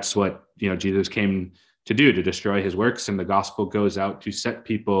 And that's what, Jesus came to do, to destroy his works. And the gospel goes out to set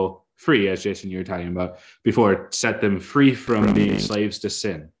people free, as Jason, you were talking about before, set them free from being slaves to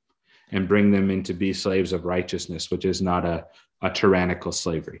sin and bring them into be slaves of righteousness, which is not a tyrannical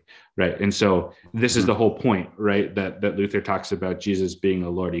slavery, right? And so this is the whole point, right? That Luther talks about Jesus being a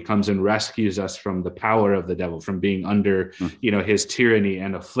Lord. He comes and rescues us from the power of the devil, from being under, his tyranny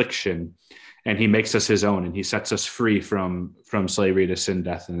and affliction, and he makes us his own, and he sets us free from slavery to sin,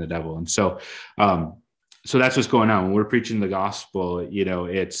 death, and the devil. And so, so that's what's going on when we're preaching the gospel.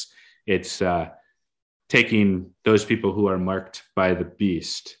 It's taking those people who are marked by the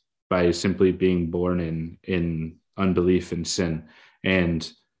beast by simply being born in unbelief and sin,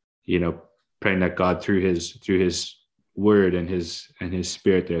 and praying that God through his word and his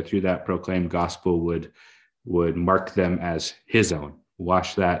spirit there, through that proclaimed gospel, would mark them as his own,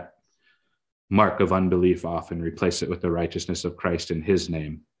 wash that mark of unbelief off and replace it with the righteousness of Christ in his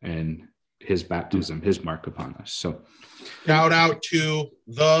name and his baptism, his mark upon us. So shout out to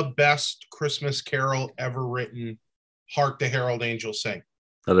the best Christmas carol ever written, Hark the Herald Angels Sing.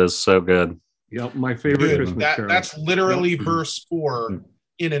 That is so good. Yep, my favorite Christmas carol. That's literally verse 4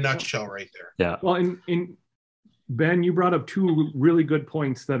 in a nutshell right there. Yeah. Well, in Ben, you brought up two really good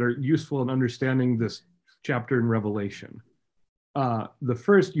points that are useful in understanding this chapter in Revelation. The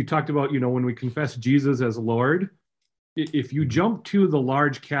first, you talked about, when we confess Jesus as Lord, if you jump to the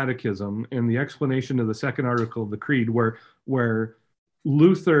large catechism and the explanation of the second article of the creed, where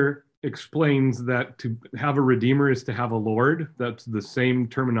Luther explains that to have a redeemer is to have a Lord, that's the same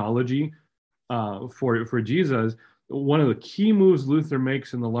terminology for Jesus. One of the key moves Luther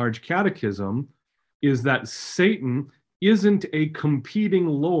makes in the large catechism is that Satan isn't a competing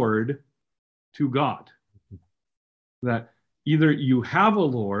Lord to God. That either you have a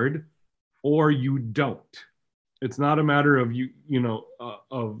Lord or you don't. It's not a matter of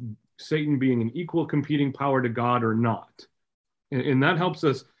of Satan being an equal competing power to God or not. And that helps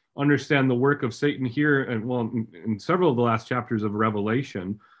us understand the work of Satan here, and in several of the last chapters of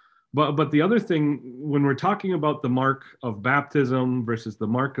Revelation. But the other thing, when we're talking about the mark of baptism versus the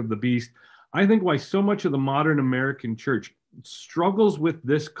mark of the beast, I think why so much of the modern American church struggles with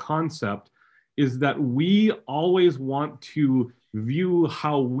this concept is that we always want to view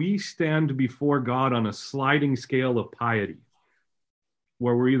how we stand before God on a sliding scale of piety,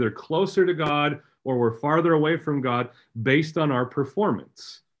 where we're either closer to God or we're farther away from God based on our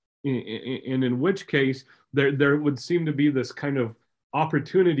performance. And in which case, there would seem to be this kind of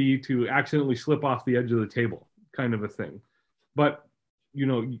opportunity to accidentally slip off the edge of the table kind of a thing. But,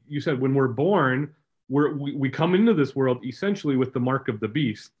 you said when we're born, we come into this world essentially with the mark of the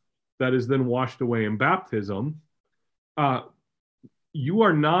beast that is then washed away in baptism. You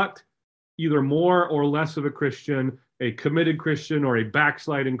are not either more or less of a Christian, a committed Christian, or a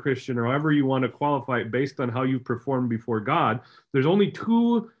backsliding Christian, or however you want to qualify it based on how you perform before God. There's only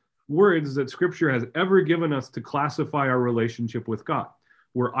two words that Scripture has ever given us to classify our relationship with God.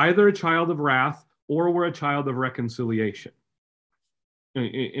 We're either a child of wrath or we're a child of reconciliation.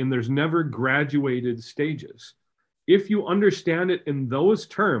 And there's never graduated stages. If you understand it in those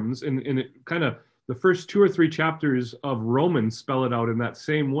terms, and it kind of the first 2 or 3 chapters of Romans spell it out in that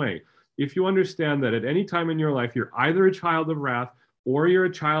same way. If you understand that at any time in your life, you're either a child of wrath or you're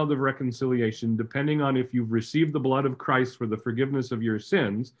a child of reconciliation, depending on if you've received the blood of Christ for the forgiveness of your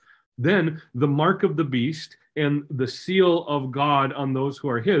sins, then the mark of the beast and the seal of God on those who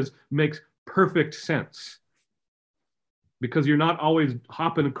are his makes perfect sense. Because you're not always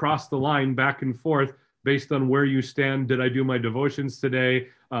hopping across the line back and forth based on where you stand. Did I do my devotions today?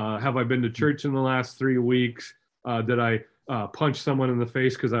 Have I been to church in the last 3 weeks? Did I punch someone in the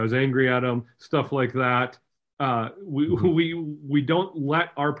face because I was angry at them? Stuff like that. We don't let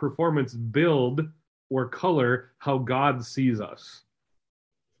our performance build or color how God sees us.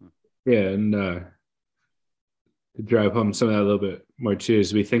 Yeah, and to drive home some of that a little bit more too,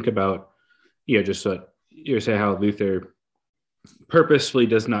 as we think about, just what you're saying, how Luther purposefully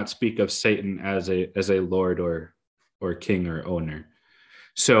does not speak of Satan as a lord or king or owner.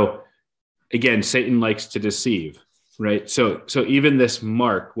 So again, Satan likes to deceive, right? So even this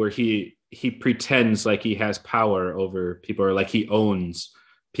mark where he pretends like he has power over people or like he owns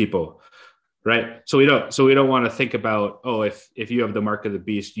people, right? So we don't want to think about, if you have the mark of the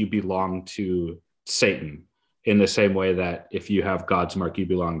beast, you belong to Satan, in the same way that if you have God's mark, you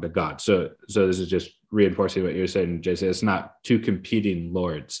belong to God. So this is just reinforcing what you're saying, Jason. It's not two competing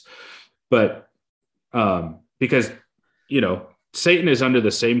lords, but because Satan is under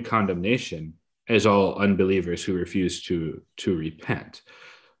the same condemnation as all unbelievers who refuse to repent,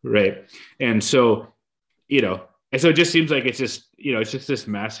 right? And so it just seems like it's just this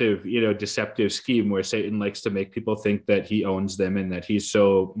massive, deceptive scheme where Satan likes to make people think that he owns them and that he's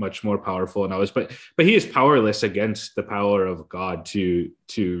so much more powerful and all this, but he is powerless against the power of God to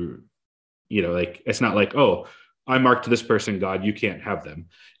it's not like, I marked this person, God, you can't have them.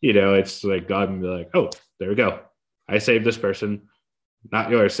 It's like God would be like, there we go. I saved this person, not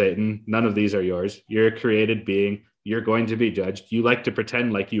yours, Satan. None of these are yours. You're a created being. You're going to be judged. You like to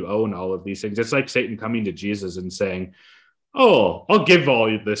pretend like you own all of these things. It's like Satan coming to Jesus and saying, I'll give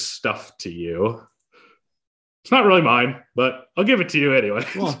all of this stuff to you. It's not really mine, but I'll give it to you anyway.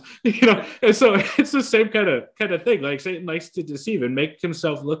 Well, and so it's the same kind of thing. Like Satan likes to deceive and make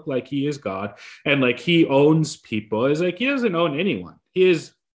himself look like he is God and like he owns people. It's like he doesn't own anyone. He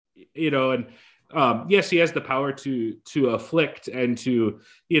is, and yes, he has the power to afflict and to,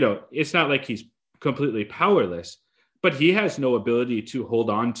 it's not like he's completely powerless, but he has no ability to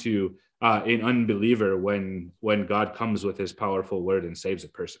hold on to an unbeliever when God comes with his powerful word and saves a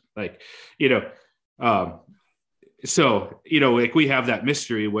person. Like, like we have that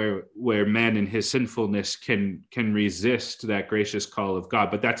mystery where man in his sinfulness can resist that gracious call of God,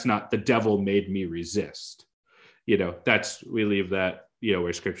 but that's not the devil made me resist. We leave that,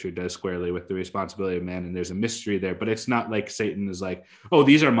 where Scripture does squarely with the responsibility of man, and there's a mystery there, but it's not like Satan is like,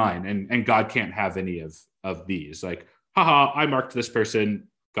 these are mine and God can't have any of these. Like, haha, I marked this person,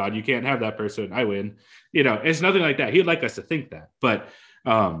 God, you can't have that person, I win. It's nothing like that. He'd like us to think that, but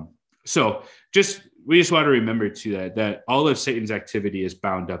we just want to remember too that all of Satan's activity is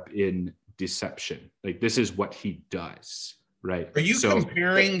bound up in deception. Like this is what he does. Right. Are you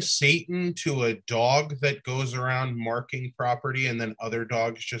comparing Satan to a dog that goes around marking property and then other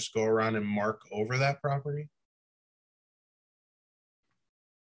dogs just go around and mark over that property?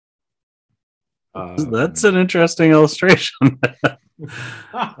 That's an interesting illustration.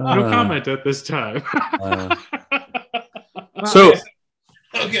 No comment at this time.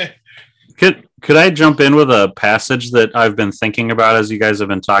 Okay. Could I jump in with a passage that I've been thinking about as you guys have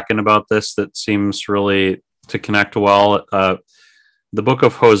been talking about this that seems really to connect well? The book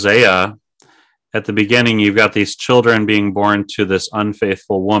of Hosea, at the beginning, you've got these children being born to this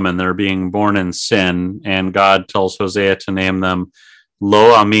unfaithful woman. They're being born in sin, and God tells Hosea to name them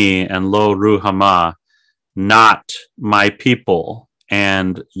Lo Ami and Lo Ruhamah, not my people,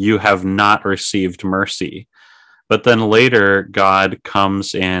 and you have not received mercy. But then later, God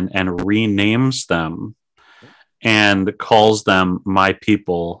comes in and renames them and calls them my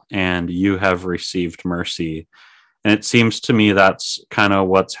people, and you have received mercy. And it seems to me that's kind of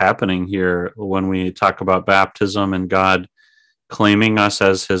what's happening here when we talk about baptism and God claiming us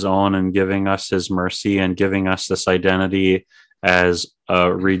as his own and giving us his mercy and giving us this identity as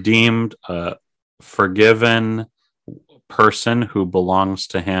a redeemed, forgiven person who belongs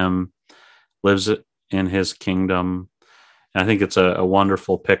to him, lives in his kingdom. And I think it's a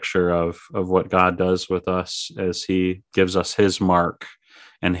wonderful picture of what God does with us as he gives us his mark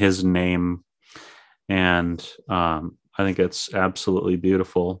and his name. And I think it's absolutely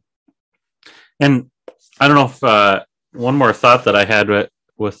beautiful. And I don't know if one more thought that I had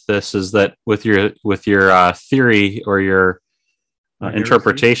with this is that with your theory or your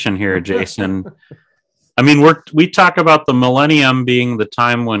interpretation here, Jason, I mean, we talk about the millennium being the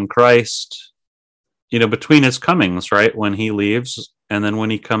time when Christ, between his comings, right? When he leaves and then when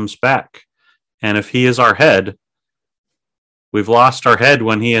he comes back. And if he is our head, we've lost our head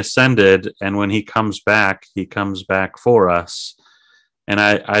when he ascended, and when he comes back for us. And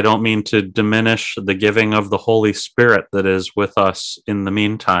I don't mean to diminish the giving of the Holy Spirit that is with us in the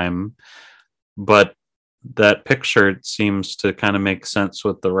meantime, but that picture seems to kind of make sense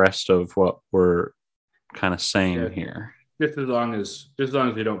with the rest of what we're kind of saying here. Just as long as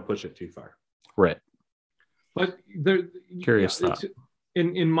we don't push it too far. Right. But Curious thought.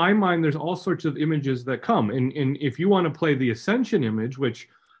 In my mind, there's all sorts of images that come. And if you want to play the ascension image, which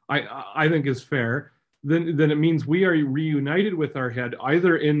I think is fair, then it means we are reunited with our head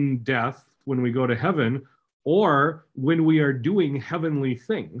either in death when we go to heaven, or when we are doing heavenly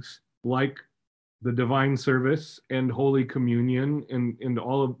things like the divine service and Holy Communion and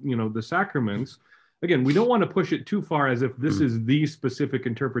all of the sacraments. Again, we don't want to push it too far as if this is the specific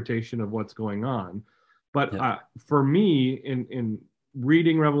interpretation of what's going on. But for me, in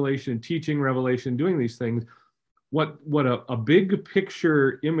reading Revelation, teaching Revelation, doing these things, what a big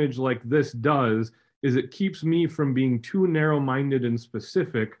picture image like this does is it keeps me from being too narrow-minded and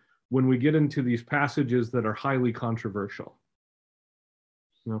specific when we get into these passages that are highly controversial.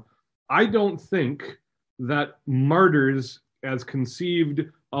 I don't think that martyrs as conceived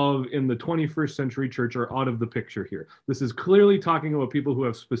of in the 21st century church are out of the picture here. This is clearly talking about people who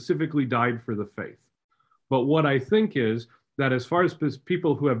have specifically died for the faith. But what I think is that as far as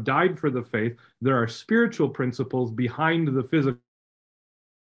people who have died for the faith, there are spiritual principles behind the physical.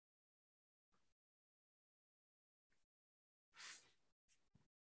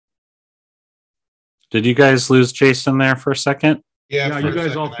 Did you guys lose Jason there for a second? Yeah, you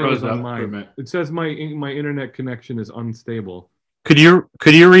guys all froze on mine. It says my internet connection is unstable. Could you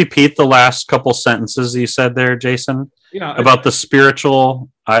repeat the last couple sentences you said there, Jason? Yeah, about the spiritual.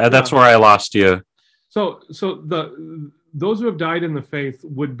 That's where I lost you. So those who have died in the faith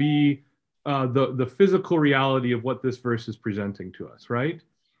would be the physical reality of what this verse is presenting to us, right?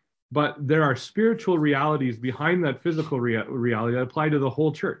 But there are spiritual realities behind that physical reality that apply to the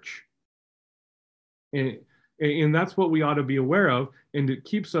whole church. And that's what we ought to be aware of, and it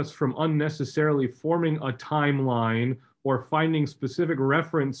keeps us from unnecessarily forming a timeline or finding specific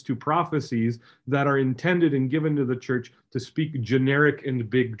reference to prophecies that are intended and given to the church to speak generic and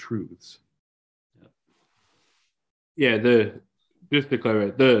big truths. Yeah, just to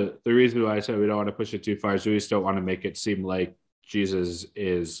clarify, the reason why I said we don't want to push it too far is we just don't want to make it seem like Jesus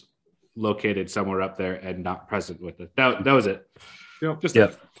is located somewhere up there and not present with it. That was it.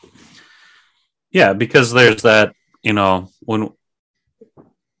 Yep. Yeah, because there's that, when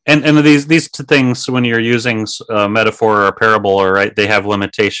and these two things, when you're using a metaphor or a parable, or right, they have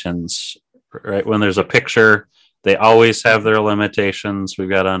limitations, right? When there's a picture, they always have their limitations. We've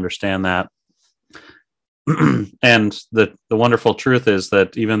got to understand that. And the wonderful truth is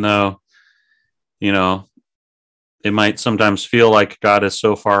that even though, it might sometimes feel like God is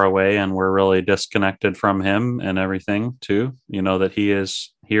so far away and we're really disconnected from him and everything too, that he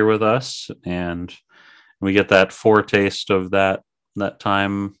is here with us, and we get that foretaste of that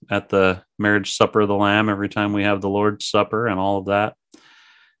time at the marriage supper of the Lamb every time we have the Lord's Supper and all of that.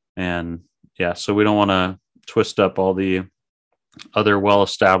 And so we don't want to twist up all the other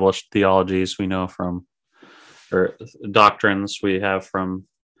well-established theologies we know from, or doctrines we have from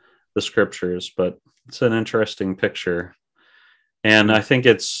the scriptures, but it's an interesting picture. And I think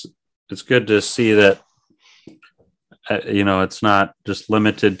it's good to see that it's not just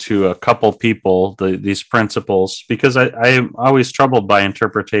limited to a couple people, these principles, because I'm always troubled by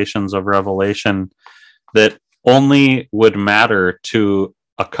interpretations of Revelation that only would matter to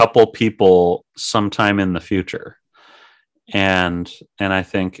a couple people sometime in the future. And I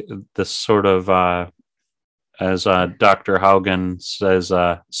think this sort of, as Dr. Haugen says,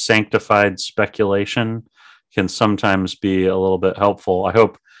 sanctified speculation can sometimes be a little bit helpful. I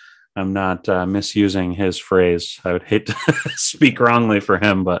hope I'm not misusing his phrase. I would hate to speak wrongly for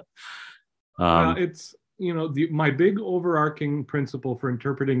him, but it's my big overarching principle for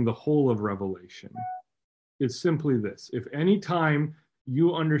interpreting the whole of Revelation is simply this. If any time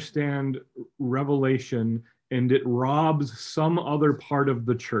you understand Revelation and it robs some other part of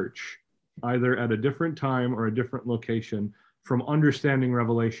the church, either at a different time or a different location, from understanding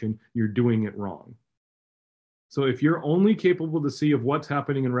Revelation, you're doing it wrong. So if you're only capable to see of what's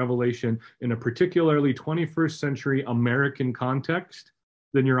happening in Revelation in a particularly 21st century American context,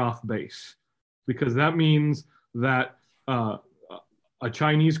 then you're off base. Because that means that a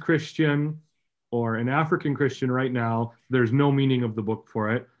Chinese Christian or an African Christian right now, there's no meaning of the book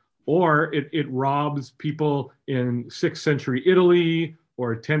for it. Or it robs people in 6th century Italy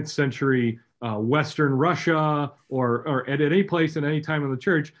or 10th century Western Russia or at any place at any time in the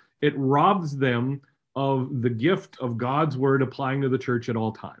church. It robs them of the gift of God's word applying to the church at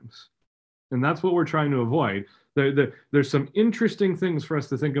all times. And that's what we're trying to avoid. There's some interesting things for us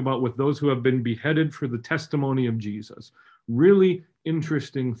to think about with those who have been beheaded for the testimony of Jesus. Really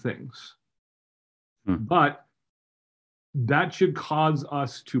interesting things. But that should cause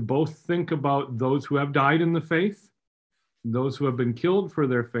us to both think about those who have died in the faith, those who have been killed for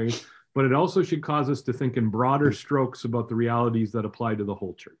their faith, but it also should cause us to think in broader strokes about the realities that apply to the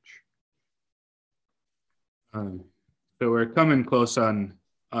whole church. So we're coming close on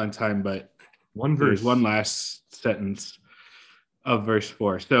time, but one verse. There's one last sentence of verse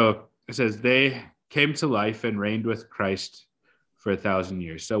 4. So it says, they came to life and reigned with Christ for 1,000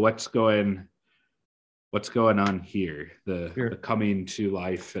 years. So what's going on here? The coming to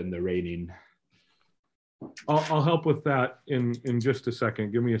life and the reigning. I'll help with that in just a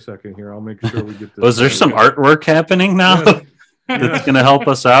second. Give me a second here. I'll make sure we get this. Was there some artwork happening now? Yeah. That's going to help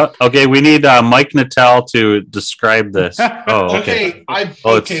us out. Okay, we need Mike Nattel to describe this. Oh, okay.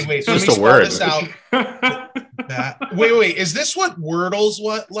 Wait. Just a word. This out. Wait. Is this what Wordle's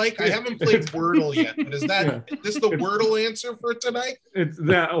like? I haven't played Wordle yet, but is this the Wordle answer for tonight? It's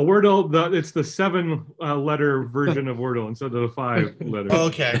that Wordle. It's the 7-letter version of Wordle instead of the 5 letters.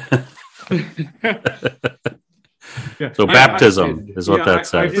 Okay. Yeah. So baptism is what that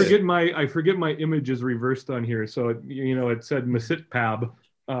says. I forget my image is reversed on here. So it said Masitpab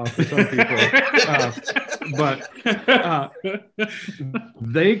for some people. But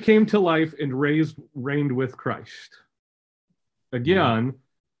they came to life and reigned with Christ. Again,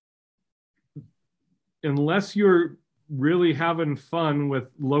 unless you're really having fun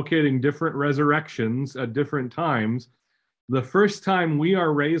with locating different resurrections at different times, the first time we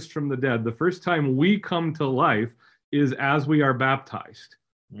are raised from the dead, the first time we come to life is as we are baptized.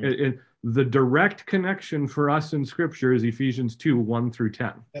 The direct connection for us in Scripture is Ephesians 2, 1 through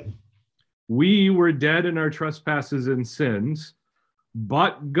 10. We were dead in our trespasses and sins,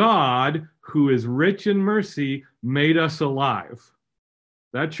 but God, who is rich in mercy, made us alive.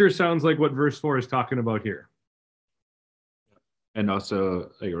 That sure sounds like what verse 4 is talking about here. And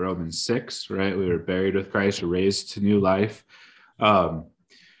also like Romans 6, right? We were buried with Christ, raised to new life. So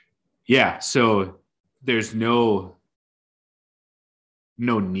there's no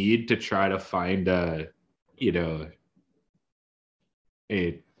need to try to find a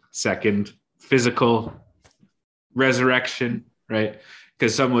second physical resurrection, right?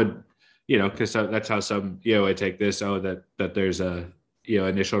 Because some would, because that's how some would take this, that there's a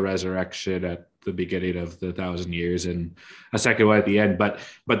initial resurrection at the beginning of the 1,000 years and a second one at the end. But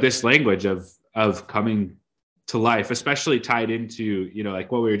this language of coming to life, especially tied into,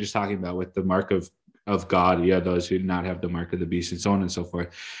 like what we were just talking about with the mark of God, those who do not have the mark of the beast and so on and so forth,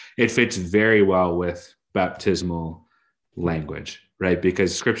 it fits very well with baptismal language, right?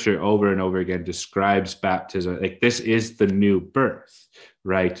 Because Scripture over and over again describes baptism like this is the new birth,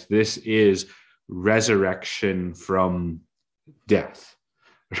 right? This is resurrection from death,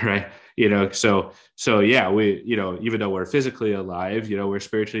 right? So we, even though we're physically alive, we're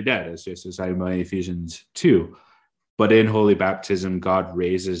spiritually dead, as just as I by Ephesians 2. But in holy baptism, God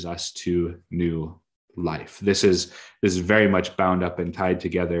raises us to new life. This is very much bound up and tied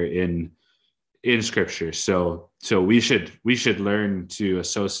together in Scripture. So we should learn to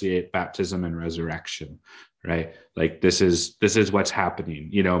associate baptism and resurrection, right? Like this is what's happening.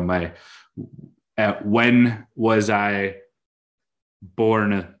 When was I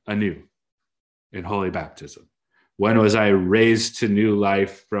born anew? In holy baptism. When was I raised to new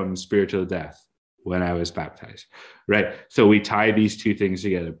life from spiritual death? When I was baptized, right? So we tie these two things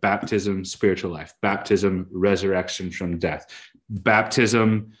together: baptism, spiritual life; baptism, resurrection from death;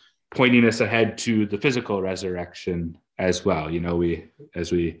 baptism pointing us ahead to the physical resurrection as well. We're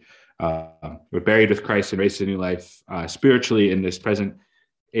buried with Christ and raised to new life spiritually in this present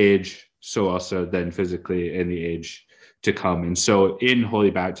age, so also then physically in the age to come. And so in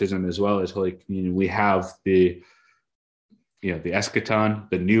Holy Baptism as well as Holy Communion, we have the eschaton,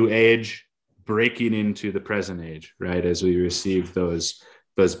 the new age, breaking into the present age, right? As we receive those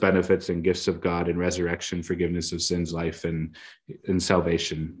benefits and gifts of God and resurrection, forgiveness of sins, life, and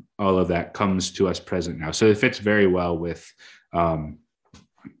salvation. All of that comes to us present now. So it fits very well with the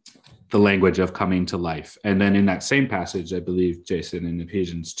language of coming to life. And then in that same passage, I believe, Jason, in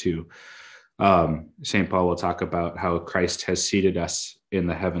Ephesians 2, St. Paul will talk about how Christ has seated us in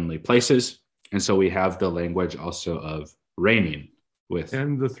the heavenly places. And so we have the language also of reigning with.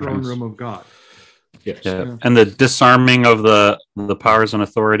 And the throne room of God. Yes. Yeah. And the disarming of the powers and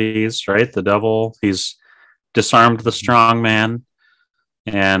authorities, right? The devil, he's disarmed the strong man.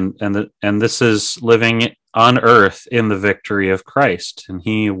 And this is living on earth in the victory of Christ. And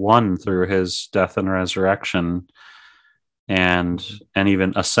he won through his death and resurrection and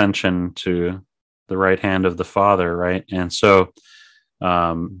even ascension to the right hand of the Father, right? And so,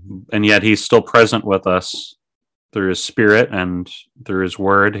 and yet he's still present with us through his Spirit and through his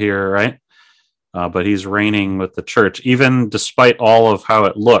word here, right? But he's reigning with the church, even despite all of how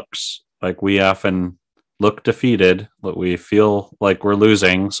it looks. Like we often look defeated, but we feel like we're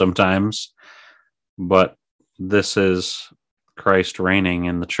losing sometimes. But this is Christ reigning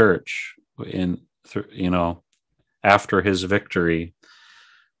in the church, after his victory,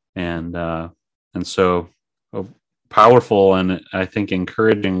 and so a powerful and I think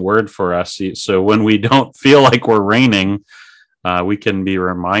encouraging word for us. So when we don't feel like we're reigning, we can be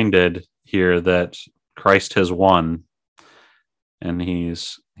reminded here that Christ has won, and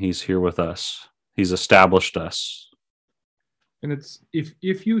he's here with us. He's established us. And it's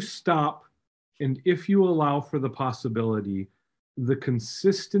if you stop and if you allow for the possibility, the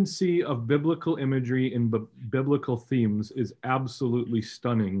consistency of biblical imagery and biblical themes is absolutely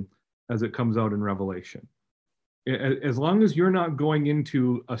stunning as it comes out in Revelation. As long as you're not going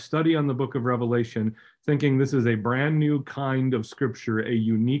into a study on the book of Revelation thinking this is a brand new kind of scripture, a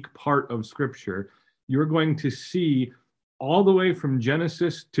unique part of scripture, you're going to see all the way from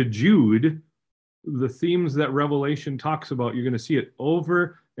Genesis to Jude, the themes that Revelation talks about. You're going to see it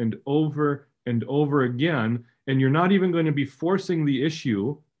over and over and over again, and you're not even going to be forcing the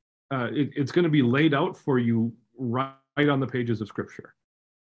issue. It's going to be laid out for you right on the pages of scripture.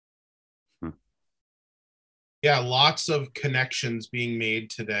 Yeah, lots of connections being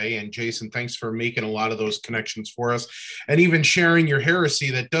made today. And Jason, thanks for making a lot of those connections for us and even sharing your heresy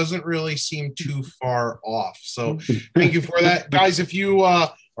that doesn't really seem too far off. So thank you for that. Guys, if you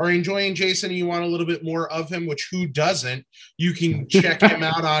are enjoying Jason and you want a little bit more of him, which who doesn't, you can check him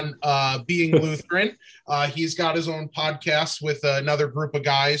out on Being Lutheran. He's got his own podcast with another group of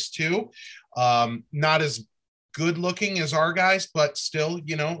guys too. Not as good looking as our guys, but still,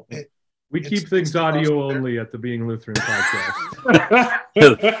 we keep things audio only at the Being Lutheran podcast.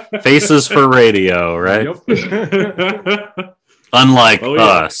 Faces for radio, right? Yep. Unlike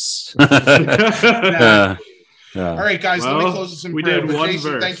us. All right, guys, let me close this in prayer. Did one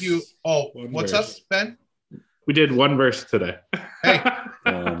Jason, verse. Thank you. Oh, what's up, Ben? We did one verse today. Hey.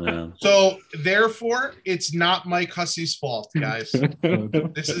 Oh, man. So, therefore, it's not Mike Hussey's fault, guys.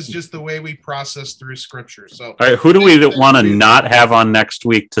 This is just the way we process through scripture. So, All right, who do we want to not have on next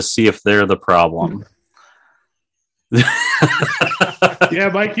week to see if they're the problem? Yeah,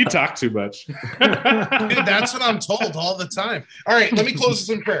 Mike, you talk too much. Dude, that's what I'm told all the time. All right, let me close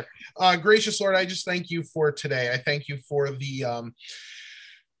this in prayer. Gracious Lord, I just thank you for today. I thank you for the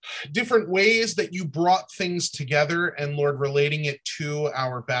different ways that you brought things together, and Lord, relating it to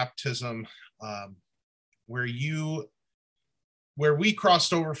our baptism, where we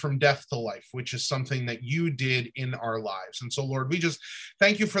crossed over from death to life, which is something that you did in our lives. And so, Lord, we just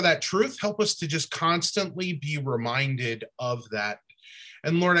thank you for that truth. Help us to just constantly be reminded of that.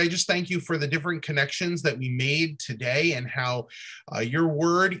 And Lord, I just thank you for the different connections that we made today and how your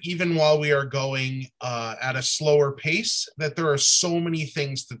word, even while we are going at a slower pace, that there are so many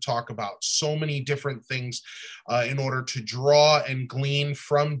things to talk about, so many different things in order to draw and glean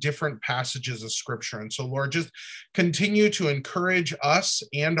from different passages of scripture. And so, Lord, just continue to encourage us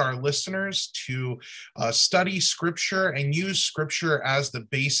and our listeners to study scripture and use scripture as the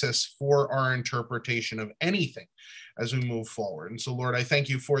basis for our interpretation of anything as we move forward. And so, Lord, I thank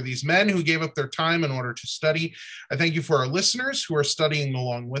you for these men who gave up their time in order to study. I thank you for our listeners who are studying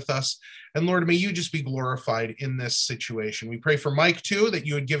along with us. And Lord, may you just be glorified in this situation. We pray for Mike too, that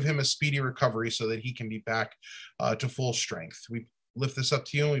you would give him a speedy recovery so that he can be back to full strength. We lift this up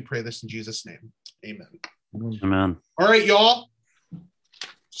to you and we pray this in Jesus' name. Amen. Amen. All right, y'all.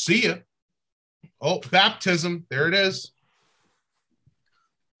 See ya. Oh, baptism. There it is.